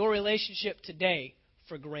take your relationship today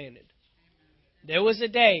for granted. There was a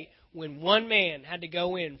day when one man had to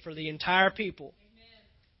go in for the entire people.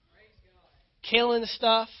 Killing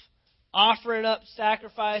stuff, offering up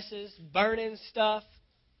sacrifices, burning stuff.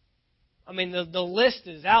 I mean, the list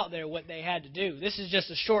is out there what they had to do. This is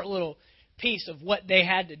just a short little piece of what they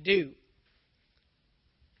had to do.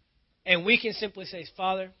 And we can simply say,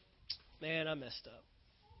 Father, man, I messed up.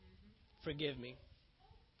 Forgive me.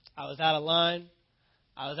 I was out of line.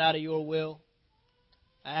 I was out of your will.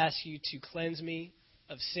 I ask you to cleanse me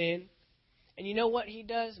of sin. And you know what he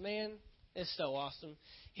does, man? It's so awesome.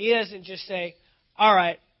 He doesn't just say, all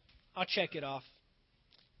right, I'll check it off.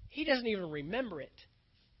 He doesn't even remember it.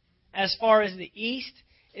 As far as the east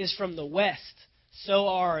is from the west, so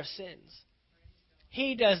are our sins.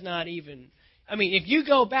 He does not even... I mean, if you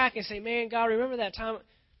go back and say, man, God, remember that time?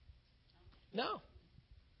 No.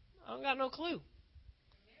 I don't got no clue.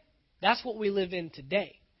 That's what we live in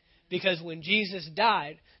today. Because when Jesus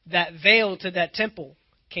died, that veil to that temple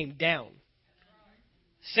came down,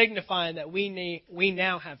 signifying that we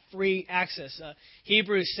now have free access.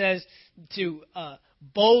 Hebrews says to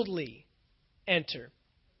boldly enter.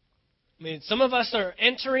 I mean, some of us are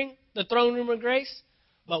entering the throne room of grace,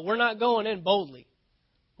 but we're not going in boldly.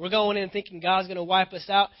 We're going in thinking God's going to wipe us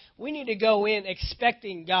out. We need to go in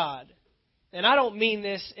expecting God. And I don't mean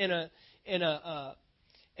this in a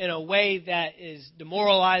way that is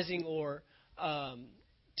demoralizing or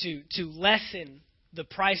to lessen the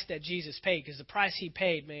price that Jesus paid. Because the price he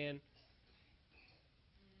paid, man,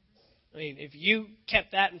 I mean, if you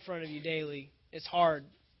kept that in front of you daily, it's hard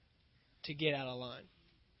to get out of line.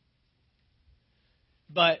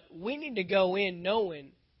 But we need to go in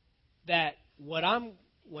knowing that when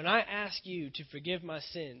I ask you to forgive my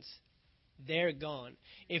sins, they're gone.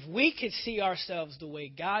 If we could see ourselves the way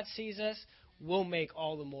God sees us, we'll make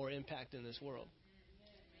all the more impact in this world.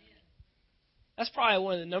 That's probably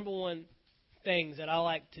one of the number one things that I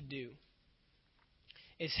like to do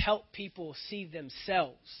is help people see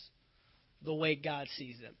themselves the way God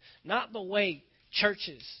sees them. Not the way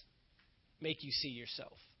churches make you see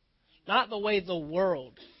yourself. Not the way the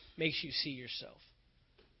world makes you see yourself.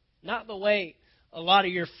 Not the way a lot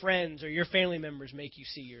of your friends or your family members make you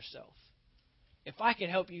see yourself. If I could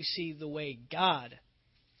help you see the way God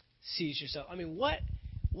sees yourself. I mean,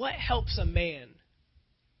 what helps a man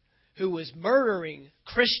who was murdering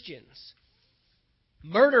Christians,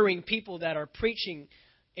 murdering people that are preaching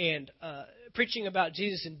and preaching about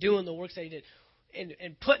Jesus and doing the works that he did,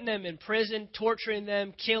 and putting them in prison, torturing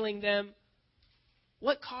them, killing them?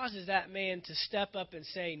 What causes that man to step up and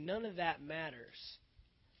say, none of that matters?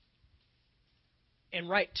 And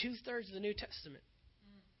write 2/3 of the New Testament.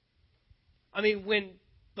 I mean,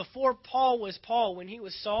 before Paul was Paul, when he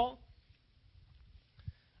was Saul,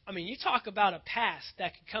 I mean, you talk about a past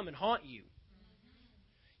that could come and haunt you.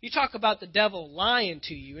 You talk about the devil lying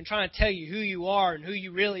to you and trying to tell you who you are and who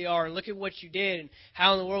you really are and look at what you did and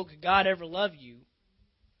how in the world could God ever love you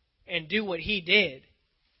and do what he did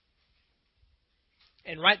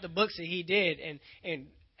and write the books that he did and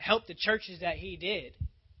help the churches that he did.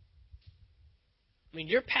 I mean,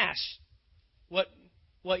 your past, what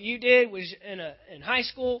you did was in high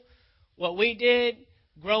school, what we did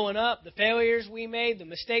growing up, the failures we made, the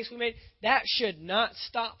mistakes we made, that should not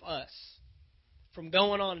stop us from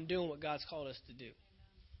going on and doing what God's called us to do.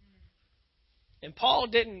 And Paul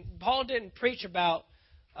didn't preach about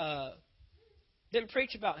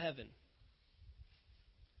heaven.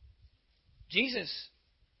 Jesus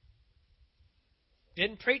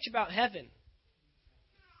didn't preach about heaven.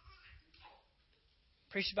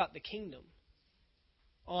 Preached about the kingdom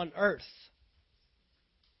on earth.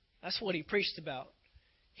 That's what he preached about.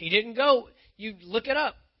 He didn't go, you look it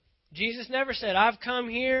up. Jesus never said, I've come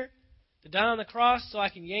here to die on the cross so I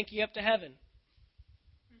can yank you up to heaven.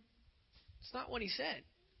 It's not what he said.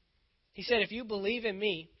 He said, if you believe in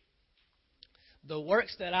me, the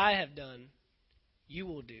works that I have done, you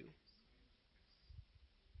will do.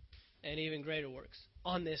 And even greater works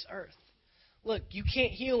on this earth. Look, you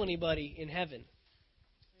can't heal anybody in heaven.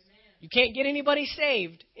 You can't get anybody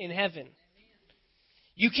saved in heaven.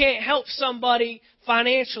 You can't help somebody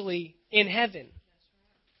financially in heaven.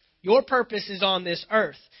 Your purpose is on this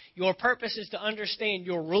earth. Your purpose is to understand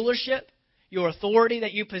your rulership, your authority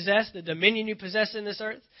that you possess, the dominion you possess in this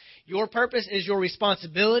earth. Your purpose is your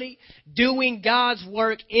responsibility, doing God's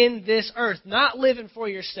work in this earth, not living for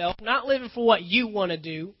yourself, not living for what you want to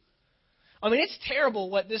do. I mean, it's terrible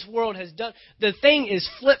what this world has done. The thing is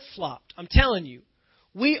flip-flopped, I'm telling you.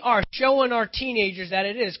 We are showing our teenagers that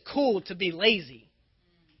it is cool to be lazy.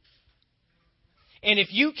 And if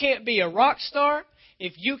you can't be a rock star,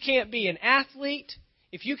 if you can't be an athlete,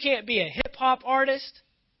 if you can't be a hip-hop artist,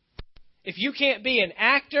 if you can't be an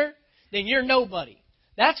actor, then you're nobody.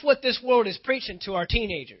 That's what this world is preaching to our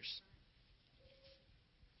teenagers.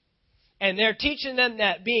 And they're teaching them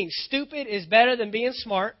that being stupid is better than being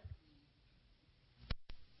smart.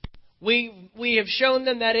 We have shown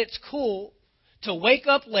them that it's cool to wake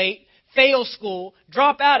up late, fail school,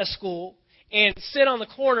 drop out of school, and sit on the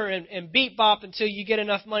corner and beat bop until you get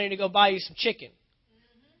enough money to go buy you some chicken.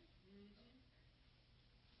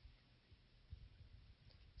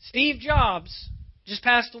 Steve Jobs just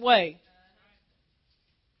passed away.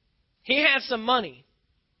 He had some money.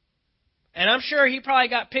 And I'm sure he probably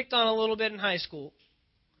got picked on a little bit in high school.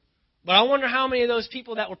 But I wonder how many of those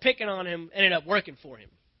people that were picking on him ended up working for him.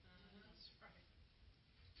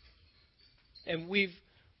 And we've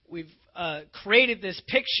created this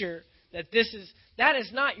picture that that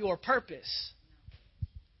is not your purpose.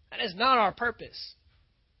 That is not our purpose.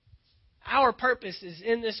 Our purpose is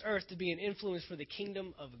in this earth to be an influence for the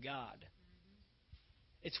kingdom of God.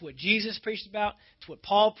 It's what Jesus preached about. It's what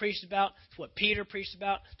Paul preached about. It's what Peter preached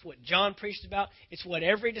about. It's what John preached about. It's what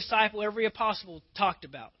every disciple, every apostle talked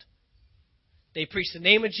about. They preached the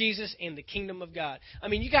name of Jesus and the kingdom of God. I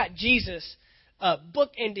mean, you got Jesus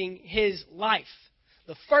bookending his life.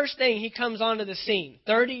 The first thing he comes onto the scene,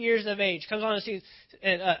 30 years of age, comes on the scene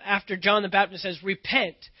after John the Baptist says,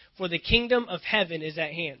 repent, for the kingdom of heaven is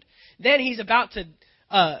at hand. Then he's about to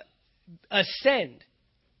ascend,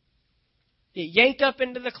 get yanked up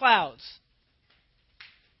into the clouds.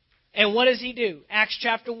 And what does he do? Acts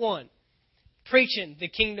chapter 1, preaching the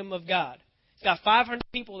kingdom of God. He's got 500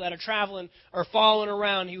 people that are traveling or following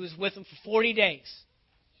around. He was with them for 40 days,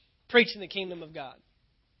 preaching the kingdom of God.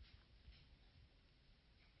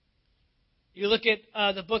 You look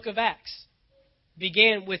at the book of Acts.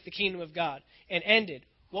 Began with the kingdom of God and ended.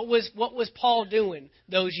 What was Paul doing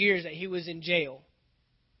those years that he was in jail?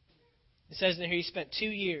 It says in here he spent 2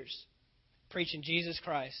 years preaching Jesus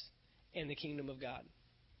Christ and the kingdom of God.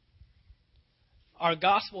 Our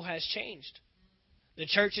gospel has changed. The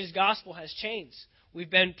church's gospel has changed. We've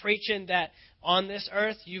been preaching that on this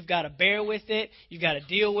earth, you've got to bear with it. You've got to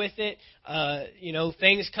deal with it.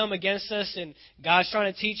 Things come against us, and God's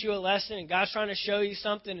trying to teach you a lesson, and God's trying to show you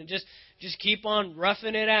something, and just keep on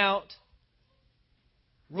roughing it out.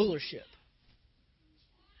 Rulership.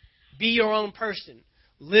 Be your own person.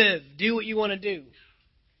 Live. Do what you want to do.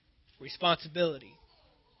 Responsibility.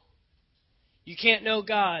 You can't know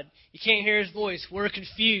God. You can't hear His voice. We're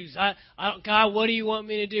confused. God, what do you want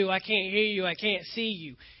me to do? I can't hear you. I can't see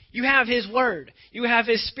you. You have His Word. You have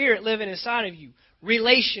His Spirit living inside of you.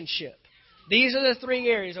 Relationship. These are the 3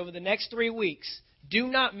 areas over the next 3 weeks. Do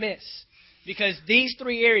not miss. Because these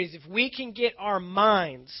 3 areas, if we can get our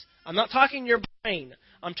minds, I'm not talking your brain,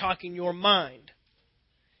 I'm talking your mind.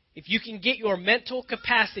 If you can get your mental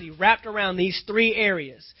capacity wrapped around these 3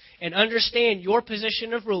 areas and understand your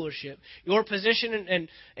position of rulership, your position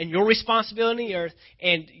and your responsibility in the earth,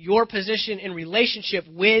 and your position in relationship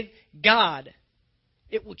with God,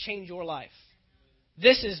 it will change your life.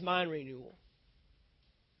 This is mind renewal.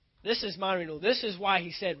 This is mind renewal. This is why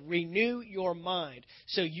He said, renew your mind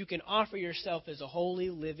so you can offer yourself as a holy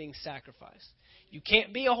living sacrifice. You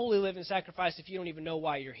can't be a holy living sacrifice if you don't even know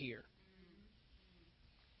why you're here.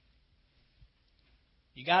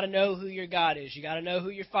 You got to know who your God is. You got to know who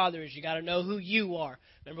your Father is. You got to know who you are.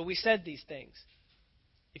 Remember, we said these things.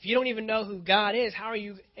 If you don't even know who God is, how are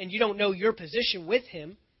you, and you don't know your position with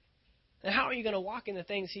Him, then how are you going to walk in the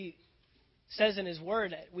things He says in His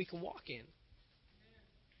Word that we can walk in?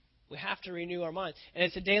 We have to renew our minds. And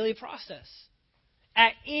it's a daily process.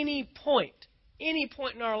 At any point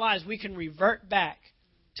in our lives, we can revert back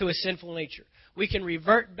to a sinful nature. We can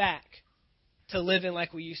revert back to living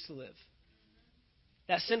like we used to live.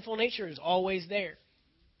 That sinful nature is always there.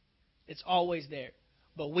 It's always there.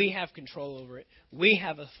 But we have control over it. We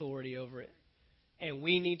have authority over it. And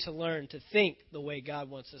we need to learn to think the way God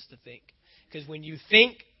wants us to think. Because when you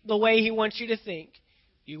think the way He wants you to think,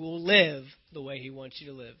 you will live the way He wants you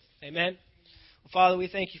to live. Amen? Well, Father, we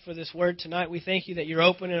thank You for this word tonight. We thank You that You're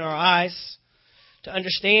opening our eyes to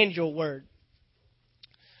understand Your word.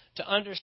 To understand